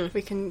Adelaide.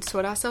 We can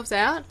sort ourselves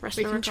out. Rest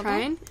we and can recover.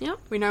 train. Yep.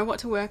 We know what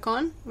to work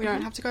on. We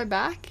don't have to go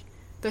back.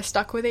 They're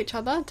stuck with each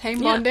other. Team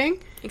Yeah,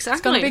 bonding. exactly.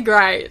 It's going to be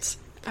great.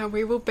 And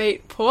we will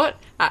beat Port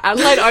at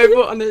Adelaide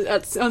Oval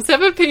on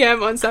 7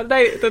 p.m. on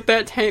Saturday, the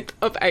 13th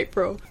of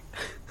April.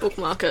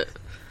 Bookmark it.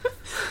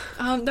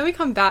 Then we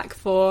come back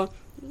for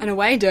an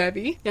away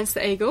derby against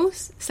the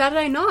Eagles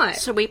Saturday night.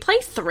 So we play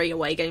 3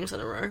 away games in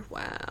a row.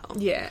 Wow.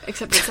 Yeah,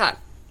 except it's that.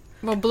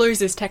 Well,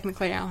 Blues is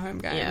technically our home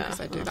game Yeah. because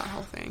they do that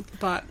whole thing.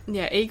 But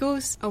yeah,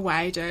 Eagles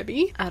away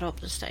derby. At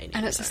Optus Stadium.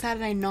 And it's a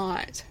Saturday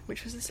night,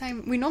 which was the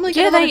same. We normally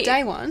Yeah, get a lot they- of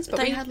day ones, but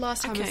we they- had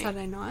last time a okay.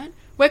 Saturday night.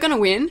 We're going to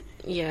win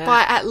Yeah.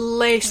 by at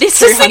least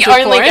This is the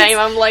 200 only points. game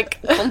I'm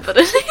like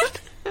confident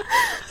in.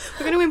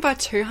 We're going to win by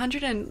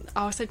 200 and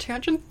I'll say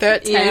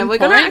 213 Yeah, we're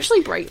gonna points.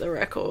 actually break the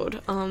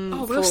record.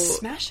 we'll for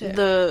smash it.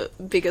 The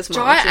biggest Jai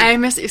margin.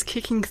 Amos is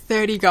kicking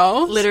 30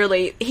 goals.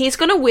 Literally, he's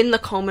gonna win the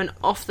Coleman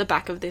off the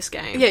back of this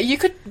game. Yeah, you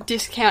could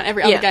discount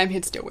every other Yeah. game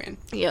he'd still win.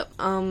 Yep.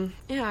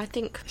 Yeah, I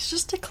think. It's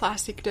just a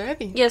classic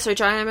derby. Yeah. So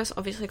Jai Amos,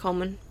 obviously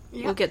Coleman.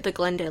 Yep. We'll get the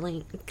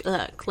Glendenning,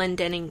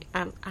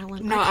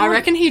 Allen. No, I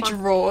reckon he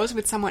draws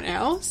with someone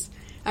else,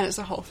 and it's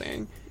a whole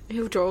thing.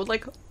 He'll draw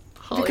like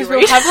Harley Because Reid.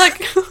 we'll have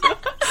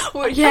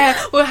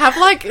like, we'll have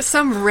like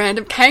some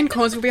random. Kane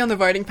Corns will be on the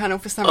voting panel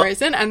for some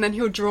reason, and then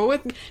he'll draw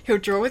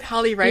with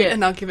Harley Reid, Yeah.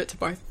 and they'll give it to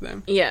both of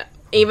them. Yeah.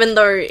 Even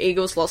though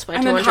Eagles lost by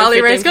And then 215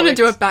 Harley Reid's going to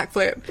do a points.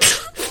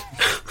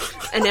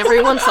 backflip. and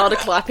everyone started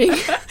clapping.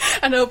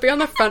 And it'll be on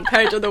the front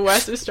page of the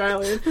West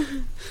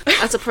Australian.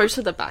 As opposed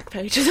to the back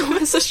page of the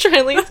West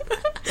Australian.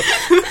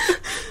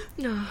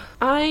 No.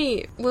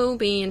 I will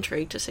be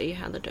intrigued to see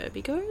how the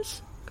Derby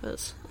goes,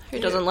 because who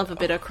doesn't love a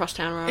bit of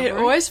crosstown rivalry? It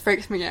always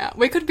freaks me out.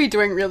 We could be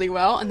doing really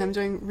well and them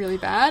doing really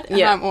bad,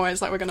 and I'm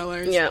always like, we're going to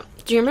lose. Yeah.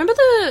 Do you remember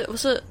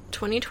was it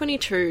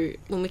 2022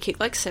 when we kicked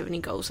like 70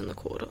 goals in the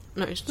quarter?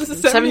 No,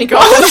 70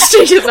 goals.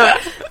 Jeez,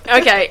 no.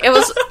 Okay, it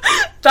was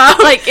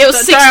like, it was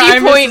 60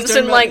 points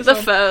in like the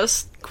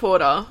first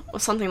quarter or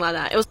something like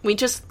that. We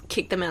just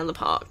kicked them out of the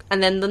park,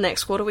 and then the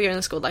next quarter we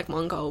only scored like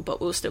 1 goal,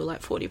 but we were still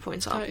like 40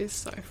 points up. That is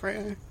so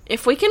free.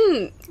 If we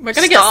can, we're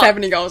going to get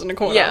 70 goals in a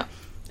quarter. Yeah.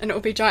 And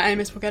it'll be Jai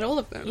Amos will get all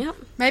of them. Yep.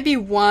 Maybe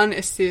 1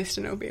 assist,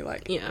 and it'll be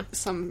like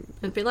some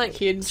it'd be like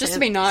kids just to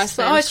be nice.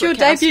 Sam Like, it's your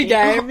debut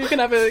game. You can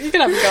have a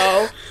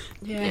goal.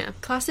 Yeah.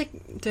 Classic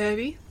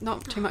Derby.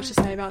 Not too much to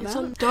say about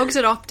that. Dogs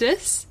at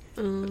Optus.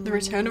 The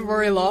return of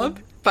Rory Lobb.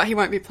 But he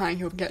won't be playing,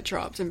 he'll get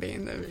dropped and be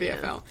in the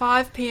VFL.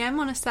 5 PM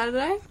on a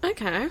Saturday.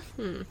 Okay.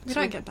 We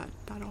don't get that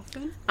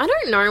often. I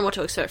don't know what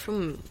to expect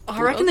from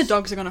I reckon the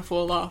Dogs are going to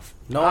fall off.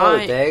 No,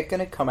 they're going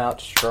to come out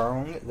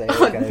strong. They're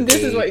going to This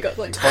be is what you got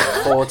like.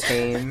 top 4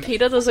 team.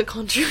 Peter doesn't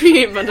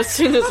contribute, but as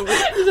soon as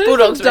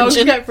Bulldogs Dogs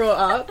mention, get brought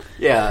up.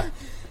 Yeah.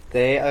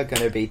 They are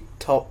going to be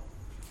top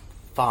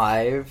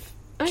 5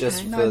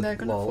 just No, for they're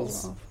going to fall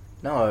lols. off.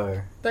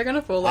 No. They're going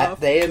to fall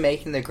off. They are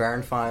making the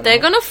grand final. they're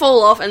gonna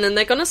fall off, and then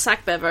they're gonna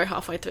sack Bevo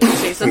halfway through the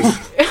season.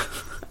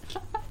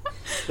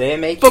 They're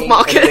making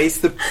Bookmark at it.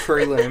 least the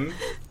prelim.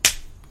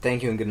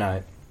 Thank you and good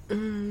night.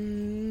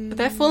 But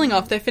they're falling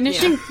off. They're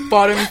finishing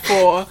bottom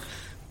 4.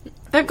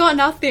 They've got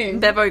nothing.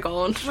 Bevo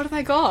gone. What have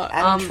they got?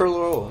 Adam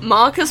Treloar.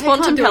 Marcus They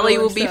can't do it Bontempelli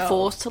all will be themselves.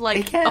 forced to They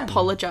like can.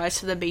 apologise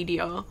to the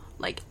media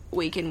like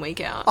week in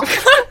week out.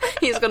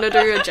 He's gonna do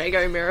a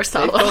Jago Mirror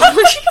style.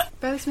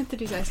 Bailey Smith did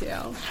his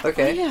ACL.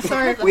 Okay. Yeah,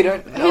 sorry. We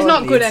don't. no He's one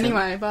not good needs him.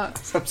 anyway,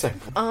 but I'm sorry.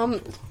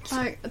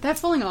 like they're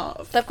falling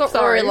off. They've got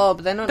Sorry. Rory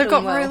Lobb. They're not. They've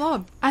doing got Rory well.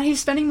 Lobb, and he's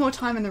spending more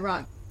time in the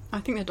ruck. I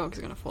think the Dogs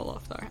are going to fall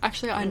off, though.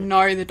 Actually, I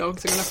know the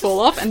Dogs are going to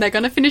fall off, and they're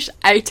going to finish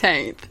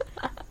 18th.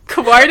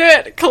 Quote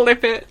it,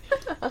 clip it.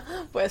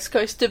 West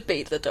Coast to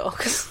beat the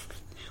Dogs.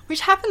 Which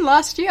happened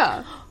last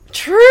year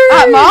True.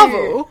 at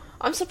Marvel.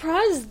 I'm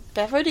surprised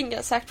Bevo didn't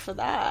get sacked for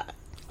that.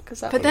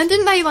 But then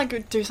didn't they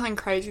like do something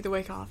crazy the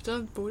week after?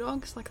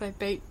 Bulldogs, like they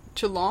beat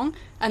Geelong,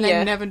 and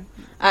they never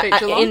beat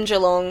Geelong. In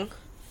Geelong,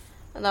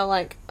 and they're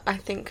like, I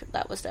think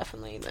that was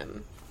definitely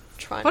them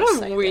trying What to a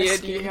save weird their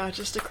skin. year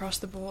just across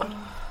the board.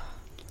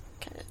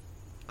 Okay.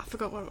 I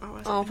forgot what I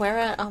was. Oh, we're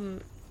at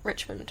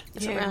Richmond.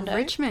 Is it round 8?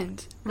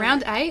 Richmond.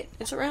 Round 8?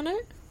 Is it round 8?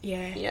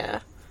 Yeah. Yeah,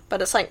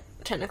 but it's like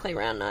technically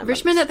round 9.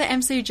 Richmond at the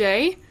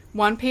MCG,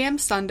 1 PM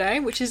Sunday,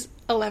 which is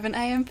 11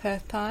 AM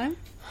Perth time.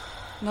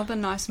 Another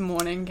nice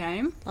morning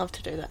game. Love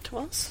to do that to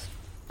us.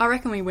 I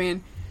reckon we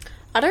win.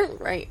 I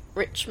don't rate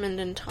Richmond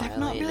entirely. They've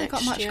not really next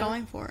got much year.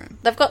 going for him.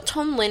 They've got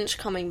Tom Lynch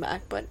coming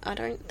back, but I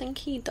don't think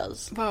he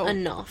does Well,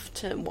 enough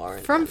to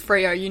warrant. From them.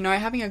 Freo, you know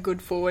having a good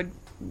forward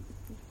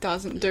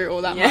doesn't do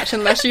all that Yeah. much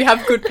unless you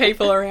have good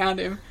people around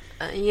him.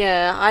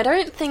 Yeah, I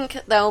don't think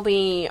they'll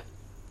be.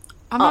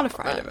 I'm not Up,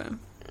 afraid of him.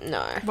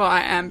 No. Well,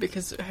 I am,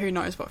 because who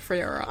knows what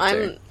Freo are up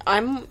to.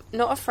 I'm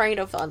not afraid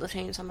of other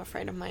teams. I'm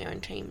afraid of my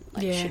own team,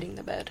 like Yeah. shitting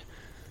the bed.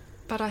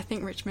 But I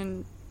think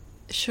Richmond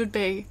should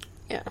be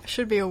Yeah.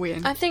 a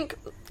win. I think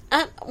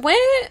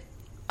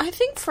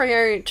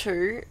Freo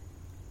too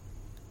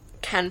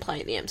can play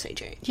at the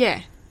MCG.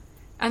 Yeah.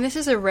 And this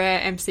is a rare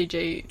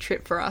MCG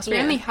trip for us. We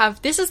Yeah. only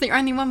have... This is the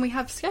only one we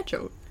have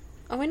scheduled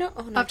Are we not?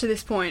 Oh, no. up to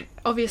this point.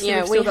 Obviously, Yeah,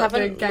 we've still we got the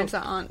haven't games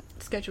that aren't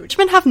scheduled.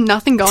 Richmond have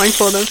nothing going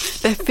for them.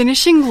 They're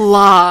finishing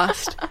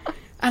last.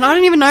 And I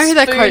don't even know who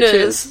their coach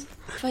is.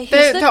 Wait,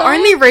 The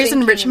only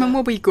reason Richmond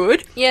will be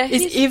good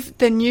is he's- if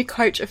the new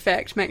coach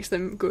effect makes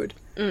them good.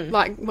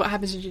 Like what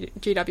happens in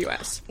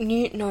GWS.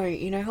 You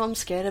know who I'm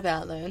scared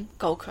about then?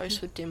 Gold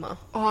Coast with Dimmer.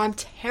 Oh, I'm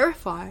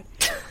terrified.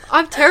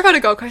 I'm terrified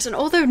of Gold Coast and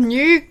all the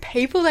new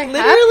people they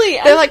Literally,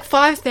 have. They're and- like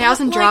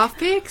 5,000 like- draft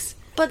picks.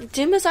 But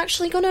Dimmer's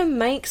actually gonna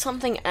make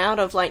something out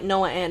of like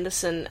Noah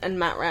Anderson and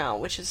Matt Rowell,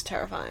 which is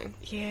terrifying.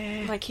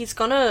 Yeah. Like he's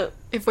gonna.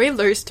 If we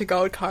lose to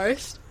Gold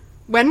Coast,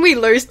 when we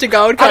lose to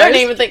Gold Coast, I don't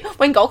even think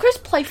when Gold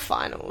Coast play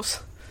finals.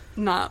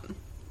 Nah.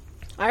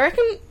 I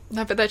reckon.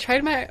 No, but they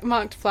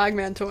trademarked Flag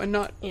Mantle and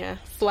not Yeah.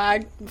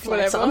 Flag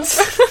whatever. Suns.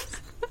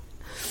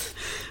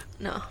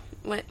 No,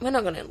 we're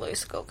not gonna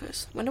lose to Gold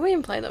Coast. When do we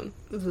even play them?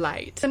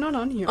 Late. They're not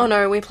on here. Oh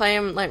no, we play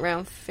them like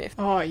round 5.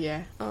 Oh,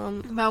 yeah.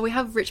 Well, we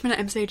have Richmond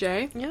at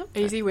MCJ. Yeah.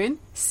 Easy win.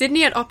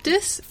 Sydney at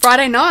Optus.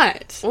 Friday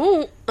night.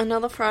 Oh,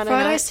 another Friday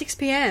Friday night. 6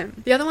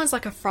 PM. The other one's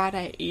like a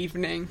Friday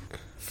evening.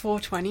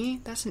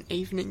 4:20. That's an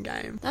evening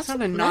game. That's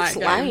not a night That's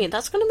game. late.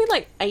 That's gonna be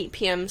like 8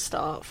 PM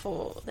start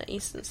for the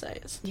Eastern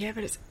States. Yeah,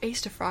 but it's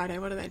Easter Friday.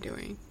 What are they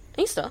doing?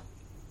 Easter.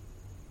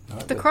 No,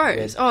 The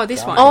Crows. Oh,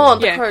 this one. Oh,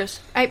 the Yeah. Crows.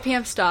 8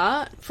 PM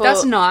start. For-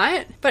 That's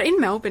night. But in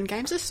Melbourne,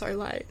 games are so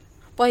late.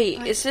 Wait,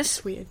 Like, is this?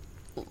 it's weird?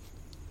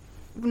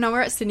 No,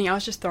 we're at Sydney. I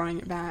was just throwing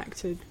it back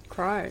to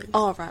Crows.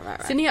 Oh,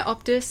 right. Sydney at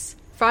Optus.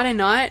 Friday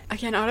night,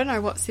 again, I don't know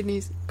what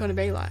Sydney's going to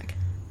be like.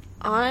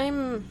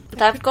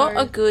 They've got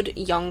a good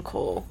young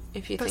core,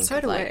 if you But think so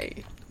of, do like...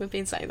 we. We've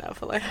been saying that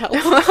for, like, how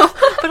long?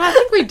 But I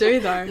think we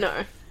do, though. No.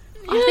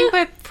 I think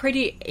we're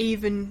pretty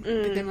even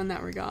with them in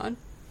that regard.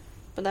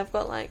 But they've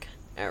got, like,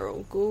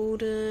 Errol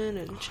Goulden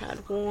and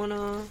Chad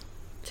Warner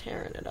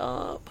tearing it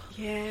up.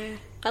 Yeah.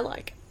 I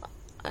like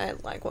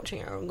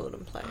watching Errol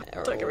Goulden play.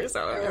 Don't get me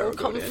started on Errol, Errol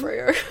come Goulden.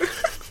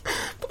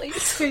 Freo.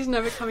 Please. He's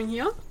never coming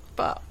here,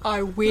 but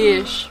I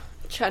wish.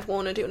 Chad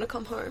Warner, do you want to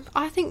come home?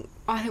 I think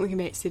we can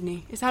beat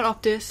Sydney. Is that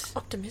Optus?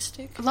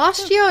 Optimistic.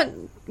 Last year,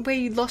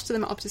 we lost to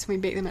them at Optus and we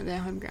beat them at their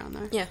home ground,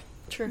 though. Yeah,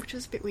 true. Which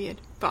was a bit weird.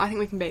 But I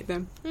think we can beat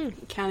them.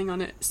 Counting on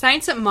it.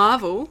 Saints at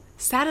Marvel,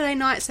 Saturday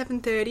night,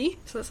 7:30.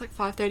 So that's like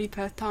 5:30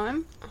 Perth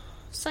time.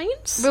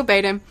 Saints? We'll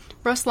beat him.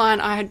 Ross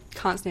Lyon, I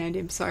can't stand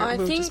him, so I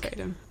we'll think just beat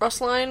him. Ross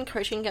Lyon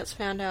coaching gets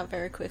found out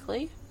very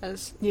quickly,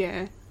 as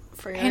Yeah.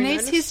 Freo He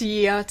needs noticed. his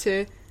year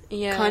to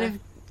Yeah. kind of...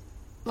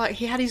 Like,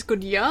 he had his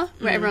good year,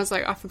 where everyone's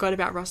like, I forgot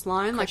about Ross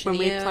Lyon, like Coach of when the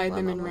we year, played blah,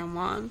 them blah, in blah. round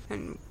one,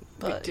 and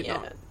But, it did yeah.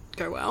 not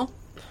go well.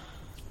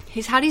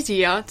 He's had his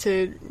year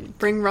to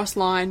bring Ross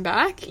Lyon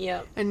back,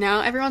 Yeah. and now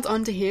everyone's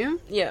onto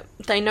him. Yeah.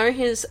 They know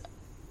his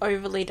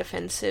overly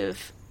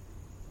defensive,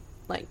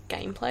 like,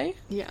 gameplay,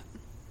 Yeah.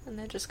 and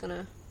they're just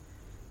gonna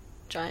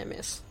giant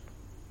miss.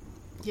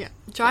 Yeah.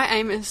 Jai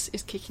Amos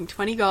is kicking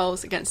 20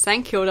 goals against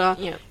St Kilda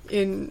Yeah.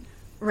 in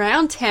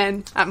round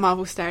 10 at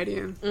Marvel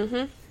Stadium.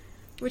 Mm-hmm.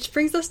 Which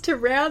brings us to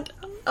round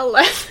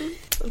 11.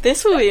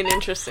 This will be an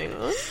interesting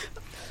one.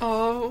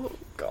 Oh,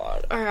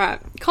 God.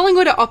 Alright.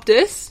 Collingwood at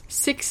Optus,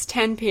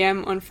 6:10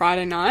 PM on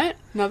Friday night.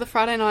 Another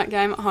Friday night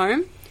game at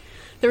home.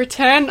 The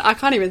return, I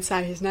can't even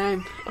say his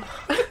name.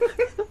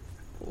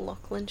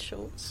 Lachlan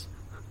Schultz.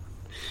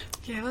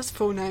 Yeah, let's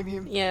full name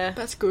him. Yeah.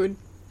 That's good.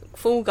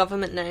 Full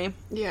government name.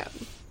 Yeah.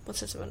 What's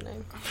his real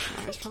name?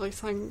 No, it's probably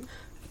something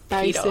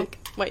Peter. basic.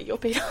 Wait, you're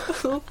Peter.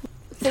 I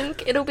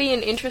think it'll be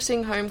an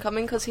interesting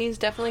homecoming because he's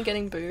definitely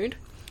getting booed.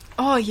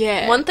 Oh,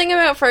 yeah. One thing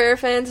about Freo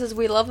fans is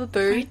we love a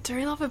boo. We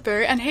do love a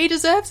boo, and he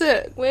deserves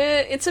it.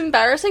 It's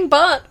embarrassing,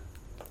 but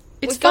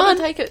It's we've got fun.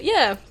 to take it.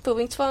 Yeah,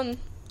 booing's fun.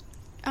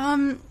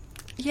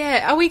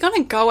 Yeah, are we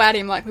gonna go at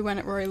him like we went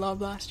at Rory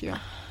Lobb last year?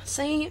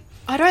 See,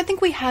 I don't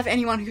think we have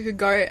anyone who could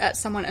go at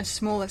someone as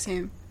small as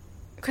him.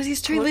 Because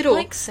he's too put, little.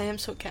 like Sam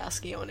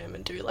Sokowski on him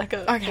and do like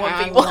a Okay,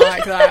 I 1v1.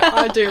 like that.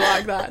 I do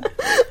like that.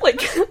 Like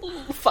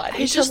fight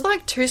He's each just other.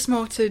 like too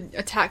small to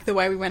attack the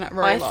way we went at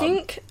Rory I Lobb.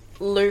 think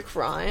Luke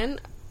Ryan,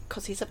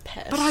 because he's a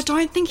pest. But I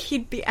don't think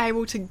he'd be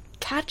able to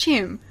catch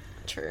him.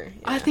 True.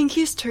 Yeah. I think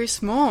he's too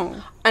small.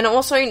 And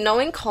also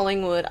knowing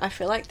Collingwood, I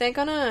feel like they're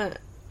gonna.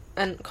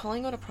 And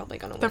Collingwood are probably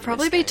gonna. They'll win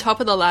probably this be game. top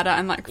of the ladder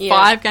and like Yeah.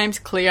 5 games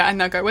clear, and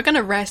they'll go, we're going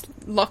to rest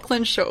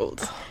Lachlan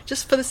Schultz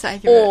just for the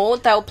sake of it. Or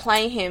they'll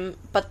play him,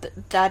 but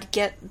they'd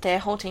get their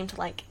whole team to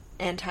like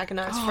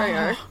antagonise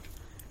Freo.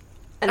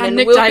 And then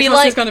Nick we'll Dacos be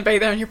like, is going to be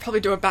there, and he'll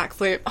probably do a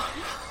backflip.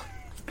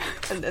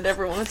 and then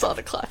everyone will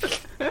start clapping.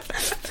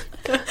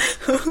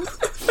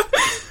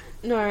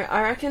 No,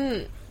 I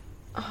reckon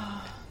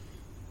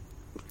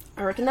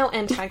they'll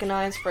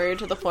antagonise Freo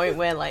to the point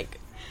where like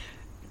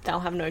they'll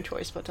have no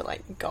choice but to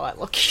like go at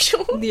Lockie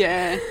Schultz.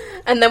 Yeah.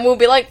 And then we'll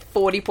be like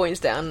 40 points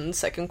down in the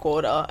second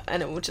quarter,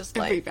 and it will just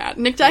It'll like be bad.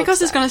 Nick looks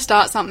Dacos is sad. going to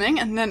start something,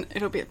 and then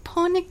it'll be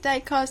poor Nick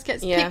Dacos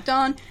gets Yeah. picked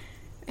on.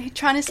 He's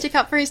trying to stick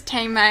up for his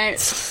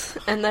teammates.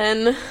 And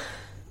then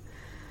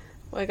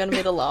we're going to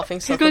be the laughing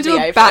He's stock going of to the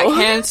do a April.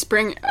 backhand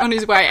spring on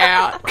his way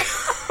out.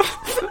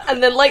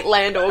 And then like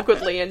land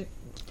awkwardly and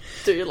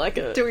do like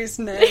a to his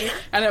knee,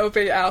 and it will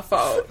be our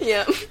fault.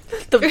 yeah,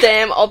 the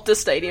damn Optus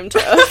Stadium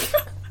turf.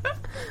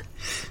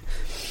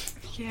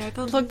 Yeah,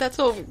 look, that's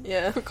all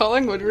Yeah. for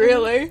Collingwood,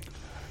 really.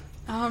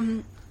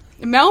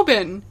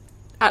 Melbourne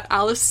at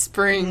Alice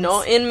Springs.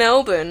 Not in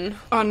Melbourne.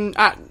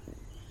 I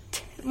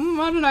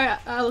don't know,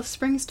 Alice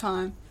Springs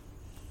time.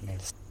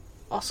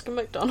 Oscar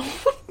McDonald.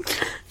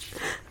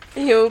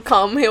 He'll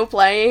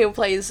play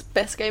his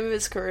best game of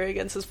his career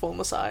against his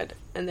former side,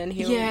 and then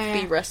he'll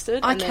Yeah. be rested.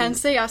 I and can then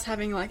see us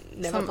having like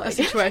never a played.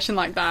 situation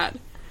like that.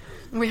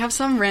 We have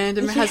some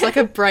random who has like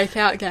a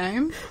breakout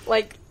game.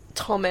 like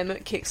Tom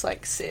Emmett kicks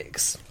like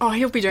 6. Oh,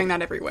 he'll be doing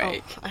that every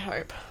week. I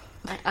hope.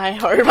 I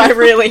hope. I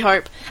really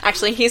hope.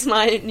 Actually, he's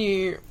my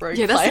new rogue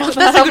Yeah, player. that's a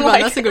that good I'm one.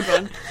 like- That's a good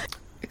one.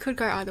 It could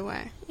go either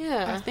way. I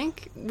Yeah.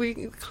 think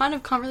we kind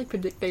of can't really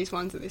predict these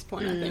ones at this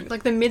point. I think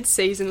like the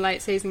mid-season,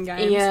 late-season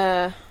games.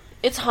 Yeah.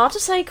 It's hard to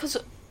say because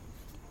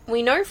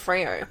we know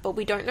Freo, but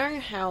we don't know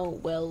how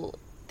well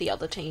the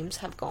other teams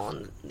have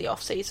gone the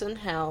off-season,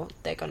 how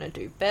they're going to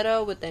do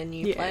better with their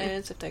new Yeah.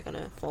 players, if they're going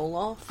to fall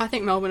off. I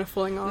think Melbourne are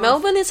falling off.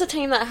 Melbourne is a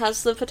team that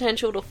has the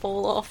potential to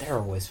fall off. They're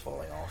always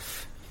falling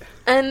off.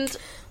 And,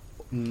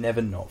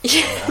 Never not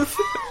falling off.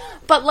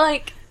 but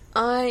like,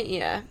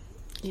 yeah,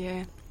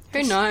 Yeah.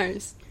 Who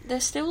knows? they're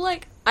still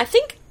like, I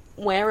think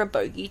we're a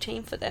bogey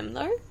team for them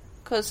though.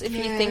 Because if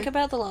you Yeah. think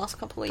about the last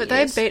couple of But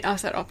years... they beat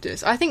us at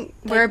Optus. I think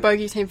we're a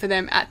bogey team for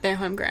them at their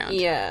home ground.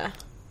 Yeah.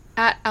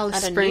 At Alice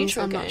At a Springs,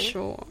 neutral I'm not game.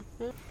 sure.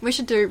 We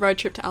should do road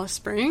trip to Alice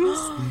Springs.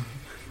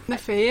 The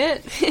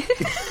Fiat.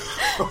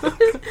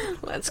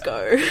 Let's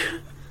go.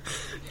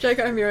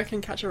 Jacob O'Meara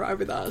can catch a ride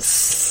with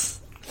us.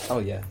 Oh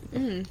yeah,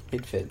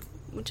 he'd fit.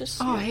 We'll just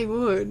Oh, he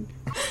would.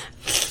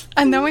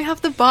 And then we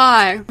have the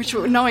bye, which,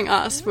 knowing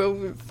us,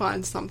 we'll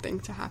find something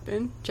to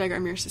happen. Jacob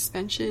O'Meara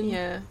suspension.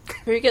 yeah.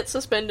 Who gets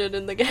suspended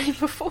in the game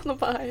before the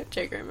bye?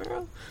 Jacob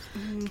O'Meara.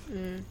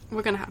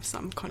 We're going to have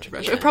some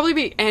controversy. Yeah. It'll probably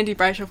be Andy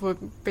Brayshaw for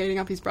beating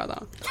up his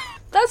brother.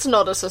 That's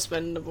not a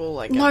suspendable,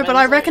 like... No, but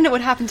I reckon it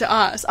would happen to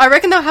us. I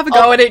reckon they'll have a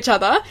go at each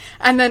other,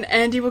 and then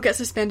Andy will get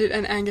suspended,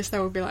 and Angus, they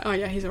will be like, oh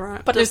yeah, he's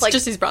alright. But it's like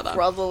just his brother.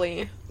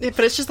 brotherly. Yeah,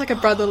 but it's just like a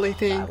brotherly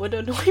thing. That would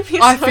annoy me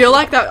I so feel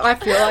like much. that. I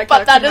feel like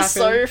But that that could is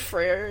happen. so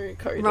Freo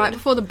coded. Right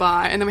before the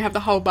bye, and then we have the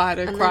whole bye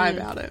to And cry then-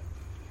 about it.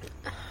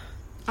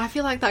 I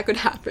feel like that could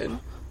happen.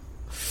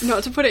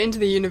 Not to put it into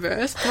the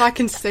universe, but I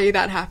can see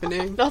that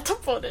happening. Not to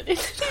put it in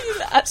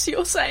as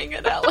you're saying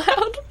it out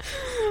loud.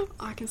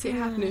 I can see it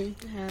happening.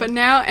 Yeah. But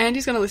now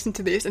Andy's going to listen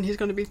to this, and he's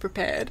going to be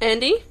prepared.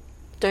 Andy,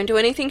 don't do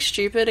anything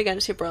stupid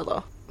against your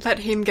brother. Let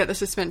him get the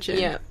suspension.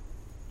 Yeah.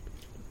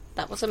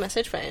 That was a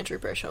message for Andrew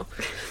Brayshaw.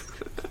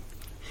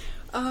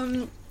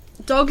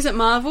 Dogs at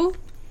Marvel.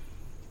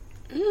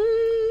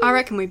 Mm, I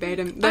reckon we beat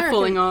him. They're reckon-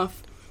 falling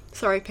off.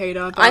 Sorry,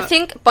 Peter. But I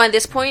think by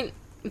this point,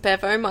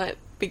 Bevo might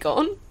be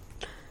gone.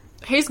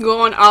 he's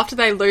gone after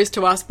they lose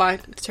to us by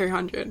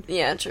 200.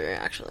 Yeah, true,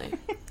 actually.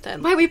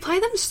 Then Wait, we play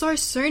them so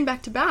soon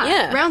back to back.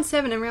 Yeah. Round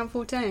 7 and round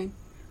 14.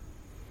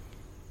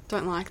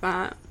 Don't like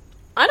that.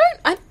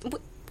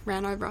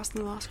 Ran over us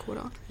in the last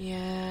quarter.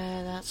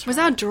 Yeah, that's Was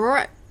right. our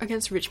draw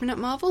against Richmond at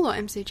Marvel or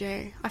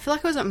MCG? I feel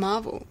like it was at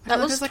Marvel. I That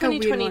feel was like it a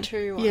weird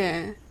 2022 one.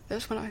 Yeah,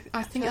 that's when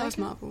I think feel that was like it-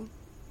 Marvel,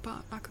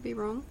 but I could be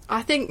wrong.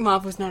 I think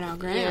Marvel's not our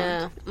ground.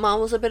 Yeah.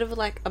 Marvel's a bit of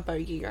a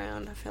bogey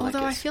ground. I feel Although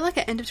like I it's feel like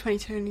at end of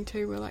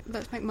 2022 we're like,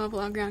 let's make Marvel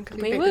our ground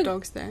because we We beat were- the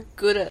Dogs there.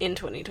 good at in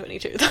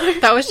 2022 though.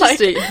 That was just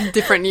Like, a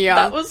different year.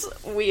 that was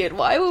weird.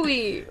 Why were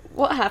we...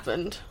 What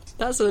happened?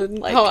 That's a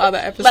Like, whole other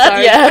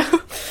episode. yeah.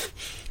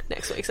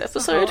 Next week's That's a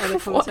whole episode.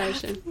 other What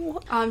conversation.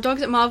 happened?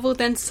 Dogs at Marvel,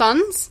 then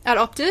Suns at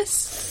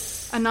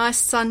Optus. A nice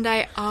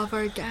Sunday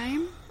Arvo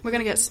game. We're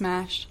gonna get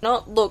smashed.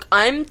 Look,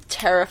 I'm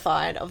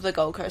terrified of the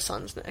Gold Coast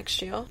Suns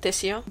this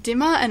year.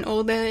 Dimmer and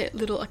all their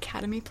little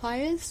academy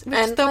players, which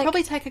And, they'll like,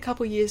 probably take a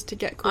couple years to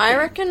get cooking. I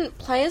reckon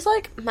players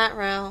like Matt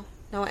Rowell,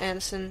 Noah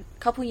Anderson, a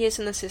couple years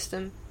in the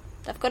system,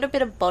 they've got a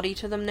bit of body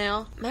to them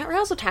now. Matt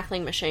Rowell's a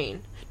tackling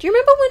machine. Do you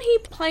remember when he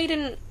played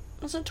in...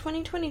 Was it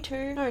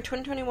 2022? No,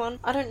 2021.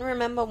 I don't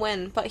remember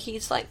when, but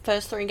his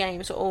first 3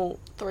 games were all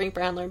 3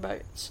 Brownlow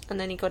votes, and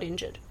then he got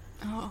injured.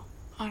 Oh,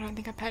 I don't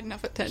think I paid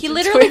enough attention. He to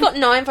literally him. got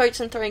 9 votes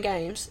in 3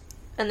 games,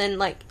 and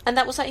then and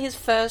that was his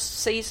first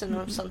season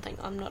or something.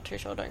 I'm not too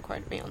sure. Don't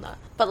quote me on that.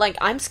 But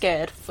I'm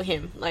scared for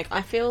him.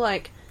 I feel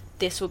like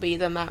this will be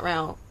the Matt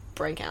Rowell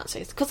breakout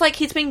season because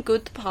he's been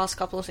good the past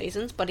couple of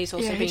seasons, but he's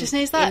also Yeah, been he just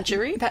needs that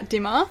injury. that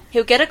dimmer.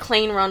 He'll get a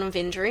clean run of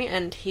injury,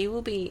 and he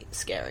will be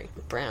scary.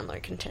 Brownlow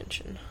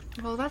contention.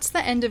 Well, that's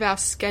the end of our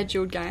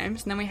scheduled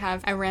games, and then we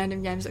have our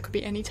random games that could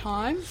be any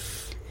time.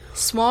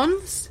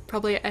 Swans,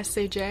 probably at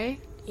SCG.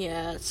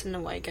 Yeah, it's an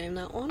away game,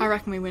 that one. I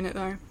reckon we win it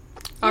though.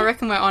 I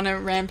reckon we're on a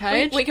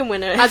rampage. we can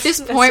win it. At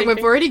this point, we've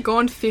SCG. already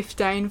gone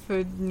 15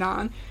 for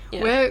none.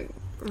 Yeah. We're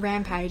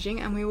rampaging,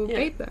 and we will Yeah.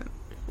 beat them.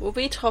 We'll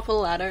be top of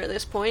the ladder at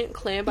this point,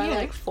 clear by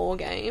Yeah. 4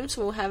 games.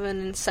 We'll have an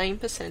insane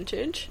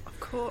percentage. Of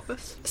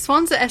course.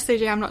 Swans at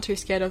SCG, I'm not too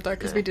scared of though,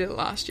 because No. we did it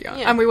last year,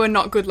 Yeah. and we were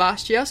not good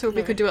last year. So if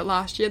we No. could do it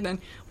last year, then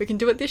we can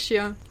do it this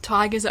year.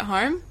 Tigers at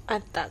home,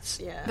 That's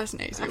That's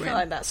an easy I win. feel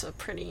like that's a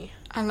pretty.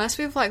 unless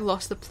we've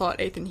lost the plot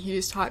Ethan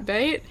Hughes type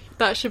beat,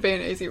 that should be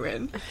an easy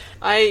win.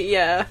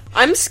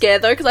 I'm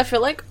scared though because I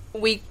feel like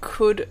we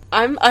could.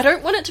 I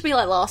don't want it to be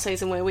like last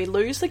season where we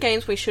lose the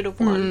games we should have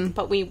won,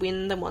 but we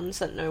win the ones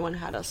that no one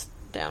had us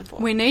down for.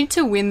 We need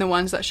to win the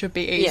ones that should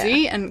be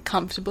easy and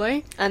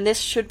comfortably. And this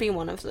should be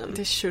one of them.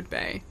 This should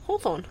be.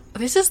 Hawthorn.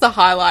 This is the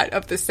highlight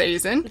of the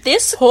season.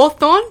 This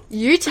Hawthorn,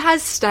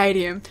 UTAS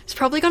Stadium. It's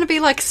probably going to be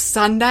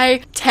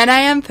Sunday, 10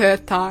 a.m.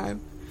 Perth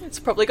time. it's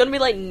probably going to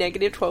be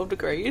negative 12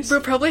 degrees.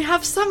 We'll probably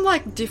have some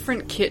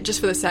different kit just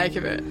for the sake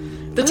of it.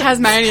 The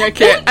Tasmania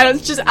kit, and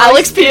it's just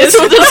Alex Pearce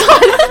with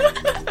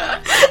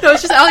the No,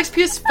 it's just Alex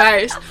Pearce's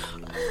face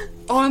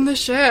on the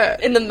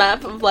shirt. In the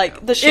map of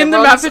the chevrons In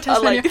the map of are,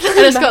 Tasmania. And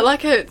it's got a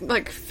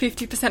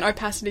 50%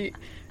 opacity.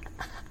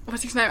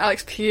 What's his name?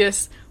 Alex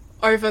Pearce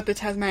over the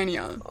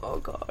Tasmania. Oh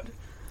god.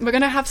 We're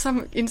gonna have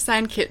some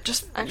insane kit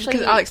just Actually-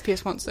 because Alex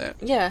Pearce wants it.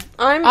 Yeah,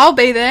 I'm. I'll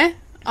be there.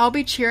 I'll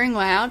be cheering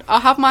loud. I'll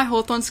have my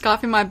Hawthorn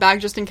scarf in my bag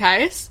just in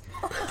case.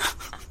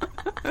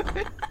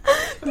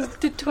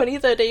 Did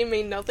 2013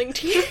 mean nothing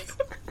to you?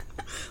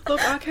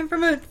 Look, I came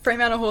from a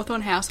Fremantle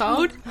Hawthorn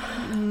household.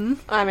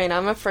 I mean,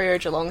 I'm a Freo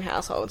Geelong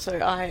household, so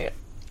I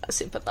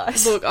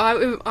sympathise. Look,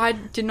 I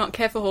did not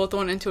care for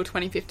Hawthorn until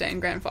 2015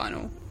 grand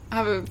final. I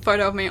have a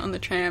photo of me on the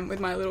tram with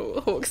my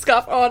little Hawk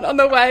scarf on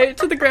the way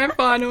to the grand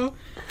final.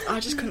 I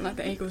just couldn't let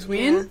the Eagles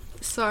win. Yeah.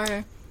 So,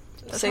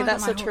 See, why I got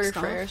that's my a true Hawk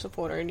scarf. Freo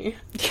supporter in you.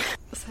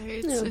 So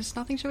it's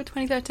nothing to do with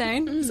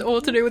 2013. It's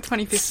all to do with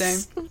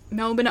 2015.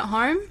 Melbourne at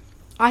home.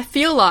 I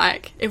feel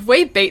like if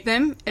we beat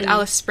them at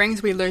Alice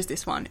Springs, we lose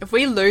this one. If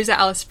we lose at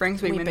Alice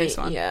Springs, we win this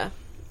one. Yeah.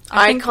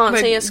 I I think can't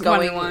we're see us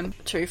going 1-1.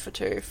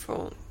 2-2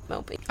 for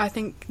Melbourne. I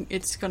think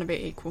it's going to be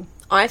equal.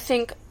 I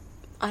think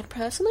I'd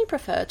personally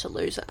prefer to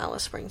lose at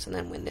Alice Springs and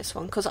then win this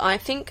one, because I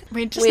think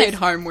We just with need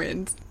home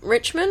wins.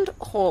 Richmond,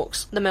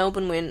 Hawks, the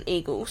Melbourne win,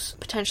 Eagles,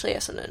 potentially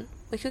Essendon,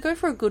 we could go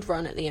for a good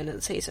run at the end of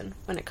the season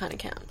when it kind of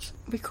counts.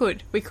 We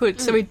could.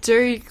 So we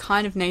do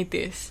kind of need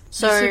this.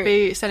 So- This would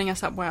be setting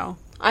us up well.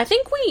 I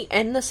think we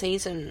end the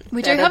season.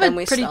 We do better have a than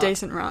we pretty start.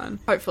 decent run,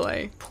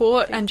 hopefully.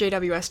 Port and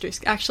GWS do.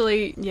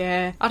 Actually,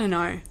 yeah, I don't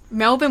know.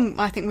 Melbourne,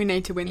 I think we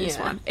need to win this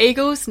Yeah. one.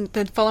 Eagles,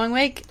 the following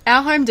week,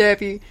 our home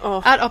derby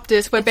Oh, at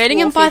Optus. We're it's beating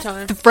them by Wolfie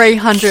time.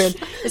 300.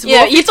 It's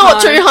Yeah, Wolfie you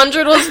thought time.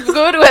 200 was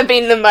good. We're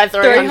beating them by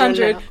 300.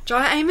 300. now.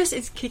 Jai Amos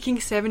is kicking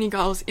 70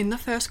 goals in the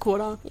first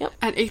quarter. Yep.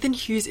 And Ethan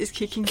Hughes is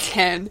kicking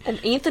 10. And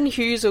Ethan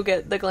Hughes will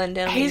get the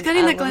Glendenning. He's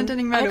getting the Allen.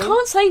 Glendenning I medal.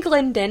 can't say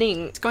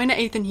Glendenning. It's going to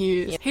Ethan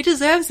Hughes. Yeah. He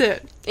deserves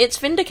it. It's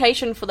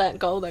vindication for that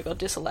goal that got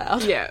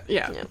disallowed. Yeah.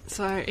 Yeah.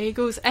 So,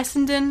 Eagles,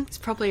 Essendon is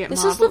probably at This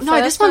is Marvel. the No,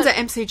 this first one's one-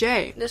 at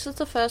MCG. This is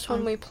the first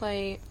one we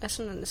play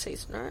Essendon this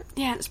season, right?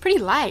 Yeah, it's pretty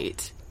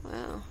late.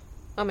 Wow.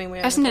 I mean, we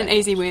haven't Essendon, played-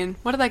 easy win.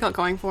 What have they got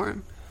going for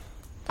him?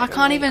 I don't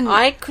can't know. even...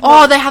 I could Oh,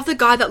 not- they have the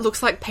guy that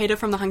looks like Peter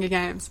from the Hunger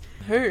Games.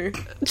 Who?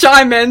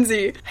 Jai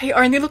Menzies. He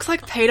only looks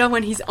like Peter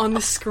when he's on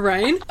the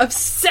screen.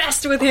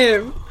 Obsessed with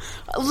him.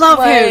 I love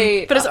him.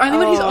 Wait, But it's only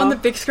when he's oh. on the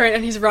big screen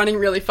and he's running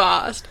really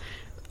fast.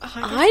 Oh,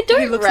 I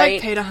don't He looks rate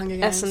like Peter Hunger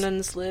Games.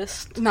 Essendon's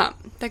list. No,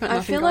 they got I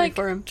nothing feel going like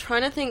for him.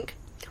 trying to think.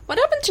 What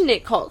happened to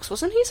Nick Cox?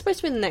 Wasn't he supposed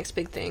to be the next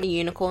big thing? A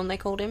unicorn, they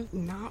called him.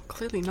 No,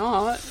 clearly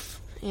not.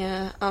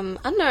 Yeah. I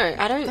don't know.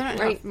 I don't They don't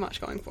rate. have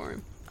much going for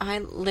him. I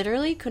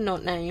literally could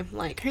not name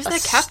like Who's a their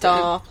captain?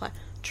 star player.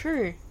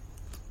 True.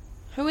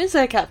 Who is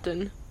their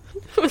captain?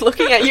 We're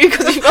looking at you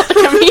because you've got the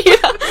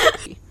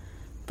computer.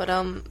 But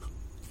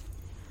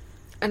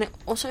and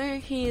also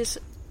he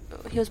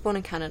was born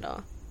in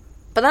Canada.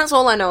 But that's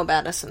all I know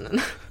about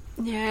Essendon.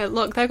 Yeah,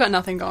 look, they've got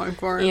nothing going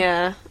for him.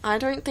 Yeah, I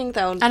don't think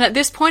they'll. And at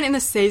this point in the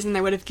season, they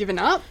would have given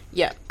up.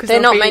 Yeah, 'Cause they're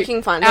they'll not be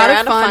making finals. out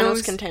They're of out of finals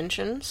finals.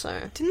 contention.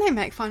 So Didn't they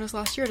make finals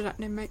last year, or did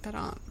I make that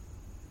up?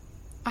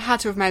 I had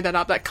to have made that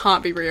up. That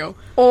can't be real.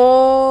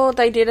 or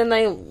they did and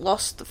they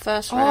lost the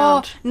first Oh,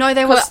 round. no,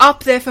 they were 'Cause-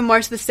 up there for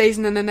most of the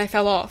season and then they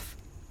fell off.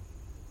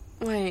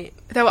 Wait,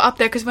 They were up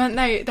there because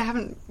they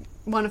haven't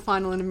won a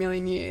final in a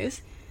million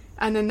years.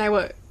 And then they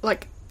were,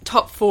 like,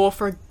 top 4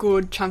 for a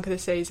good chunk of the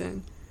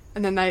season.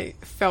 And then they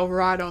fell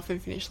right off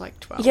and finished, like,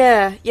 12.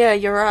 yeah,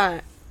 you're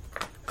right.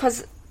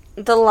 Because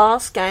the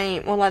last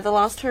game, or like the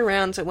last 2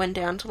 rounds, it went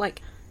down to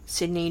like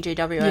Sydney,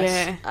 GWS,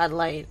 Yeah.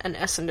 Adelaide, and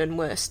Essendon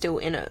were still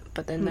in it,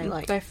 but then they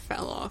like They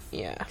fell off.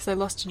 yeah. Because they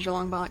lost to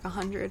Geelong by, like,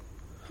 100.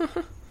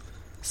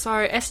 So,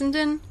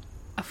 Essendon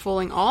are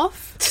falling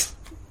off.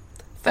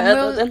 Further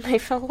we'll- than they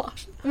fell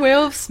off.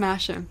 We'll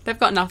smash them. They've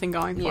got nothing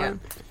going for Yeah.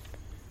 them.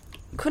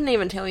 Couldn't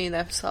even tell you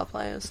their star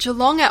players.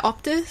 Geelong at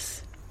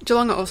Optus.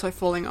 Geelong are also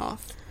falling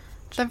off.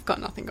 They've got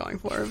nothing going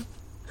for them.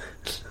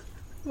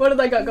 What have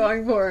they got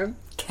going for them?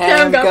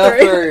 Cam Guthrie.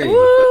 Guthrie.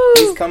 Woo!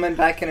 He's coming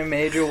back in a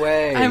major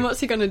way. And what's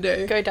he going to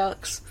do? Go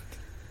Ducks.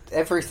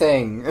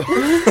 Everything.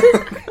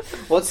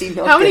 What's he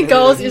not How many gonna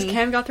goals do? is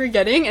Cam Guthrie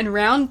getting in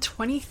round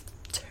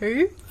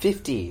 22?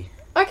 50.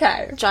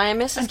 Okay.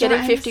 Giants is And getting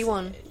Giants-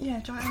 51. Yeah,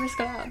 Giants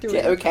got out. Do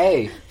Yeah,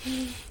 okay.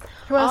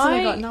 Who else have they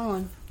I- got? No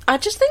one. I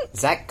just think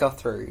Zach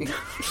Guthrie.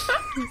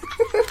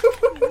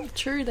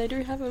 true they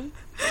do have him.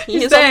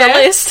 He's He is on the there.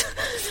 list.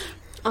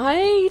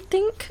 I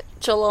think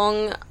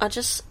Geelong are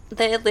just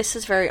their list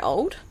is very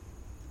old,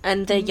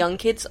 and their young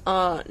kids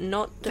are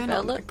not Mm. They're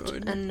not that developed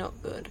good. and not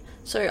good.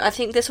 So I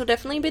think this will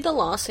definitely be the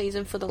last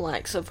season for the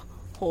likes of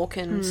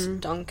Hawkins,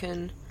 Mm.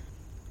 Duncan,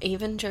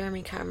 even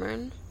Jeremy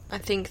Cameron. I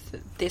think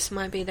this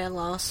might be their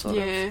last sort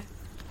of Yeah.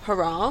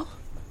 hurrah,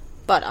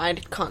 but I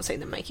can't see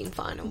them making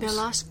finals. Their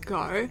last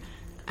go.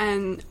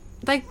 And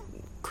they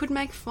could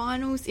make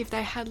finals if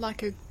they had,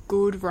 like, a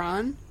good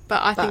run.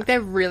 But I think But-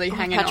 they're really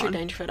hanging Patrick on.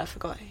 Dangerfield, I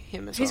forgot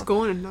him as He's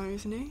well. gone now,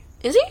 isn't he?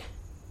 Is he?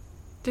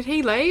 Did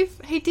he leave?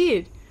 He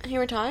did. He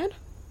retired?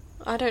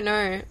 I don't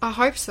know. I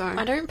hope so.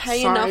 I don't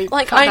pay Sorry, enough.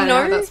 Like, cut I that know,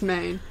 out, that's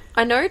mean.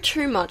 I know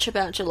too much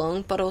about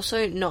Geelong, but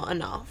also not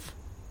enough.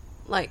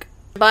 Like,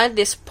 by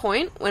this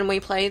point, when we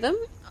play them,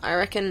 I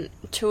reckon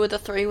 2 of the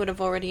 3 would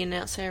have already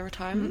announced their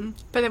retirement.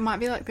 But it might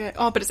be like their...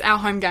 Oh, but it's our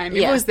home game.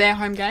 If Yeah. it was their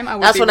home game, I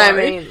would That's be what I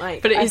worried. mean.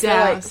 Like, But it I is feel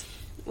like ours.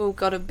 we've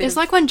got a bit. It's of,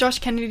 like when Josh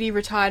Kennedy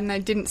retired and they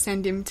didn't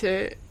send him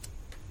to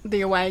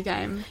the away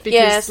game. Because,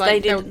 yes,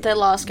 like, they did their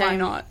last why game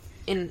not?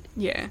 in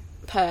Yeah.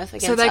 Perth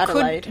against So they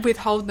Adelaide. could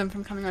withhold them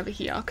from coming over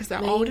here because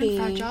they're old and Maybe.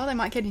 fragile. They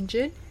might get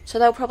injured. So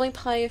they'll probably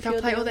play a few. They'll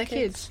of play the all their other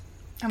kids.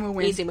 And we'll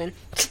win. Easy win.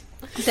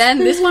 Then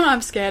this one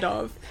I'm scared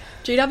of.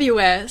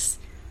 GWS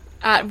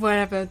at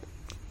whatever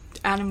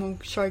animal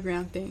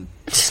showground thing.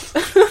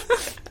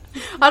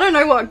 I don't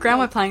know what ground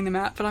we're playing them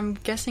at, but I'm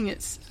guessing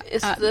it's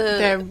It's at the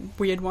their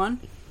weird one.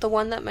 the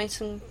one that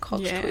Mason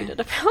Cox Yeah. tweeted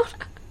about.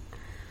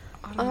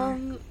 I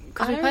don't know.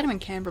 Because we played them in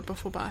Canberra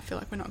before, but I feel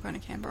like we're not going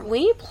to Canberra.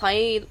 We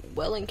played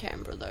well in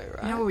Canberra, though,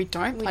 right? You know where we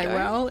don't play don't.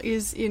 well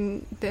is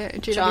in the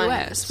GWS.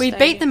 Giants We Stadium.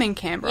 beat them in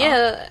Canberra.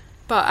 Yeah.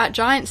 But at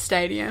Giant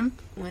Stadium,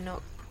 We're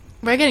not.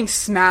 we're getting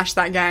smashed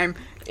that game.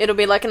 It'll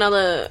be like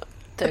another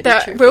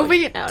 32 We'll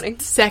be outing.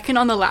 second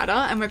on the ladder,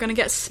 and we're going to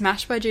get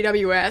smashed by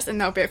GWS,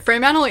 and they'll be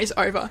Fremantle is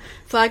over.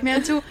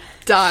 Flagmantle,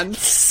 done.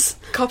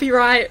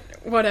 Copyright,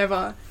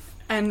 whatever.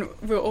 And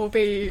we'll all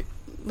be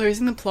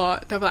losing the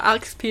plot. They'll be like,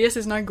 Alex Pearce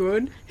is no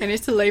good. He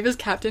needs to leave as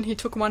captain. He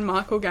took 1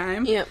 mark all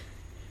game. Yep.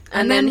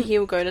 And And then then-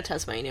 he'll go to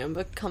Tasmania and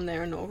become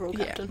their inaugural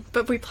captain.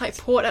 But we play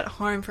Port at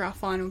home for our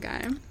final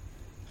game.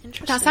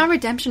 Interesting. That's our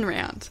redemption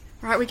round.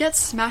 Right, we get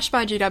smashed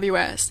by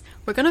GWS.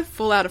 We're going to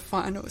fall out of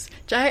finals.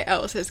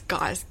 JL says,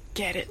 guys,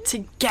 get it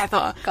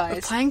together. Guys.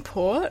 We're playing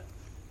Port.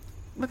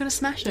 We're going to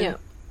smash it. Yeah.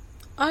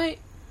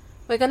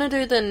 We're gonna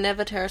do the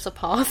never tear us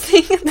apart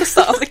thing at the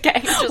start of the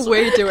game. Just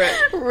We do it.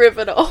 rip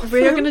it off.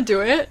 We are going to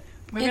do it.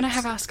 We're going to It's-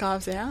 have our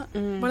scarves out.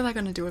 What are they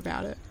going to do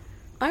about it?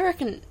 I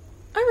reckon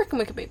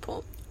we could beat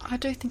Port. I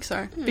do think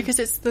so. Because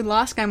it's the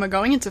last game we're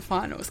going into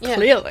finals, Yeah.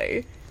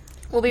 clearly.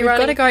 We'll be We've got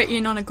running, to go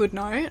in on a good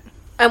note.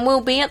 and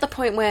we'll be at the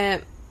point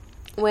where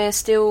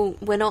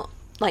we're not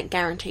like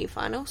guaranteed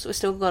finals. We've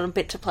still got a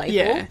bit to play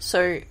Yeah. for.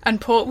 So,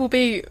 And Port will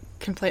be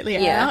completely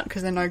Yeah. out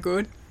because they're no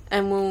good.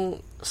 and we'll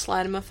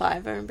slide them a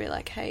fiver and be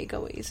like, "Hey,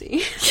 go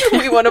easy.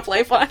 We want to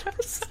play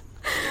finals."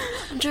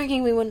 I'm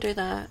joking. We wouldn't do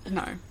that.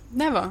 No,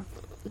 never.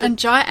 And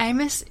Jai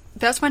Amos,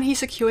 that's when he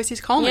secures his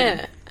Coleman.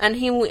 Yeah, and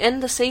he will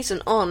end the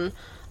season on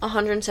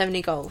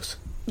 170 goals.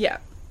 Yeah.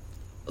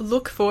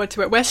 Look forward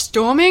to it. We're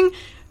storming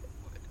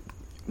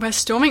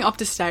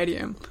Optus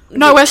Stadium.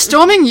 No, we're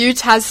storming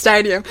UTAS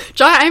Stadium.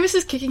 Jai Amos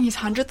is kicking his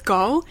 100th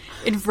goal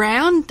in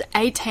round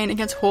 18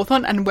 against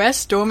Hawthorn, and we're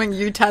storming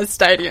UTAS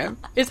Stadium.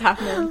 It's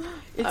happening.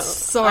 It's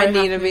so I need to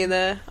happening. be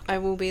there. I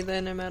will be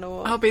there no matter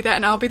what. I'll be there,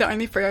 and I'll be the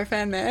only Freo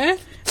fan there,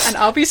 and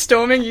I'll be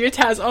storming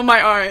UTAS on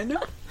my own.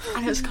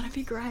 And it's going to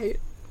be great.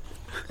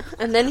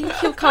 And then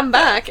he'll come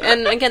back,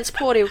 and against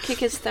Port, he'll kick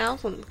his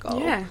 1,000th goal.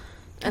 Yeah.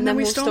 And then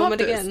we'll storm it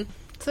Optus. again.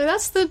 So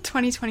that's the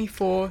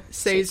 2024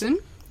 season.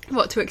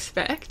 What to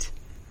expect.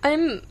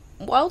 I'm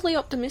wildly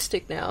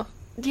optimistic now.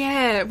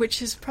 Yeah,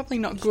 which is probably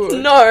not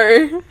good.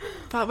 No!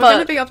 But we're going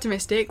to be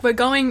optimistic. We're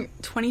going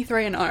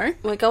 23-0.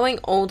 We're going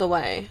all the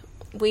way.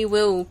 We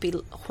will be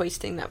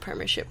hoisting that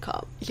Premiership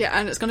Cup. Yeah,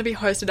 and it's going to be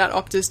hosted at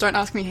Optus. Don't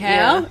ask me how,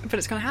 Yeah. but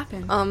it's going to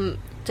happen.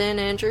 Dan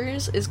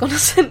Andrews is going to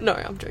send... No,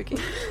 I'm joking.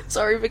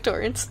 Sorry,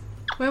 Victorians.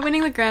 We're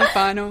winning the grand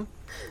final.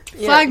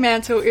 Yeah.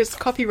 Flagmantle is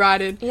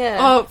copyrighted. Yeah.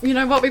 Oh, you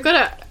know what? We've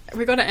got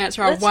to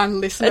answer our Let's one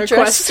listener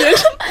address- question.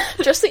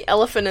 Just the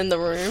elephant in the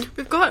room.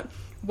 We've got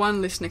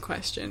one listener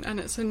question, and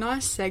it's a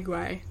nice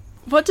segue.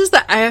 What does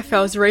the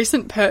AFL's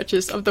recent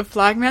purchase of the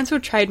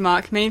Flagmantle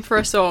trademark mean for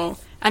us all?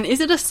 And is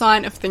it a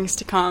sign of things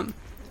to come?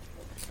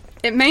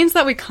 It means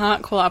that we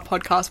can't call our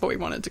podcast what we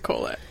wanted to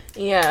call it.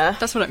 Yeah.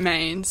 That's what it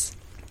means.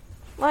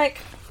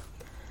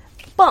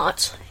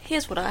 But,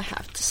 here's what I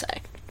have to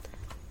say.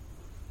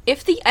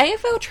 If the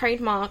AFL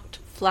trademarked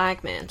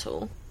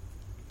Flagmantle,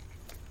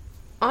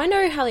 I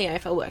know how the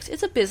AFL works.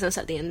 It's a business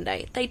at the end of the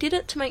day. They did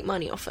it to make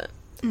money off it.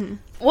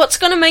 What's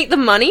going to make the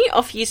money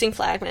off using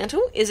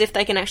Flagmantle is if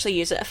they can actually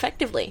use it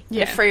effectively.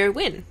 Yeah. If Freo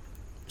win.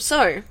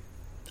 So,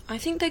 I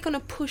think they're going to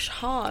push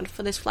hard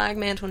for this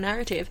Flagmantle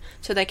narrative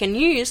so they can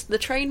use the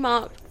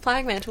trademark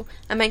Flagmantle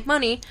and make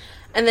money,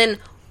 and then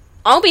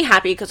I'll be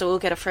happy because I will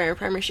get a Freo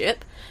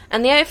premiership,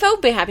 and the AFL will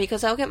be happy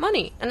because they'll get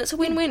money, and it's a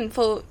win-win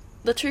for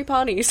the two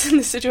parties in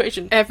this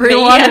situation.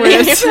 Everyone Me and the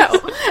wins.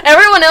 AFL.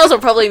 Everyone else will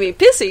probably be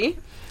pissy,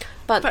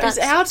 but But that's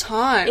it's our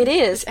time. It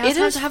is. It's our It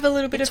time is. to have a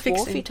little bit It's of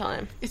fixing. Wolfie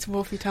time. It's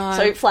Wolfie time.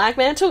 So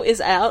Flagmantle is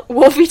out.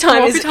 Wolfie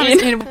time Wolfie is time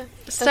in. is in.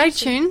 Stay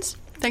tuned.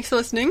 Thanks for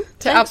listening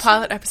to our Thanks.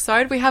 pilot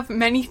episode. We have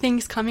many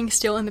things coming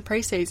still in the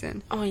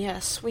pre-season. Oh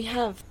yes, we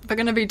have. We're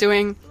going to be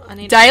doing I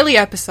need. daily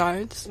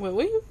episodes. Will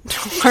we?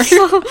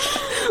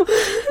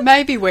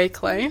 Maybe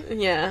weekly.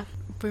 Yeah,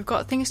 We've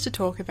got things to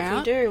talk we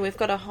about. do. We've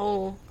got a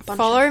whole bunch.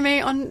 Follow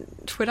me on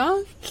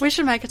Twitter. We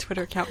should make a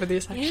Twitter account for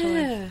this,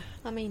 actually. Yeah,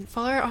 I mean,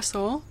 Follow us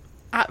all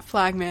at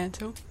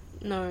Flagmantle.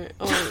 no.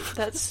 Oh,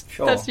 that's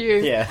Sure. That's you.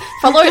 Yeah.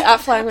 follow at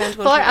Flagmantle.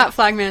 Follow at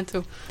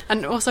Flagmantle.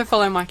 And also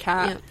follow my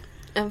cat. Yeah.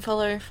 And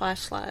follow Five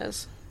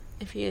Slayers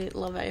if you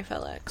love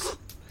AFLX.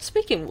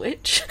 Speaking of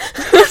which,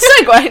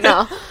 segue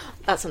now.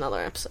 That's another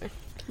episode.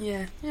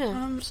 Yeah.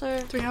 Yeah. So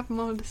Do we have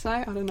more to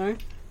say? I don't know.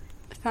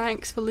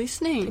 Thanks for I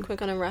listening. think we're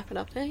gonna wrap it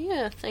up there.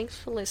 Yeah. Thanks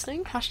for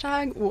listening.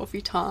 Hashtag Wolfie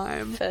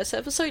time. First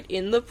episode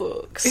in the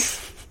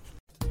books.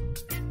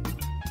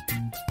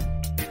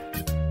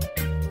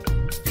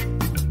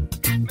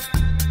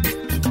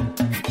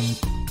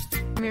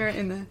 Mirror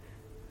in there.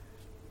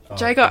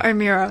 Jago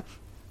O'Meara.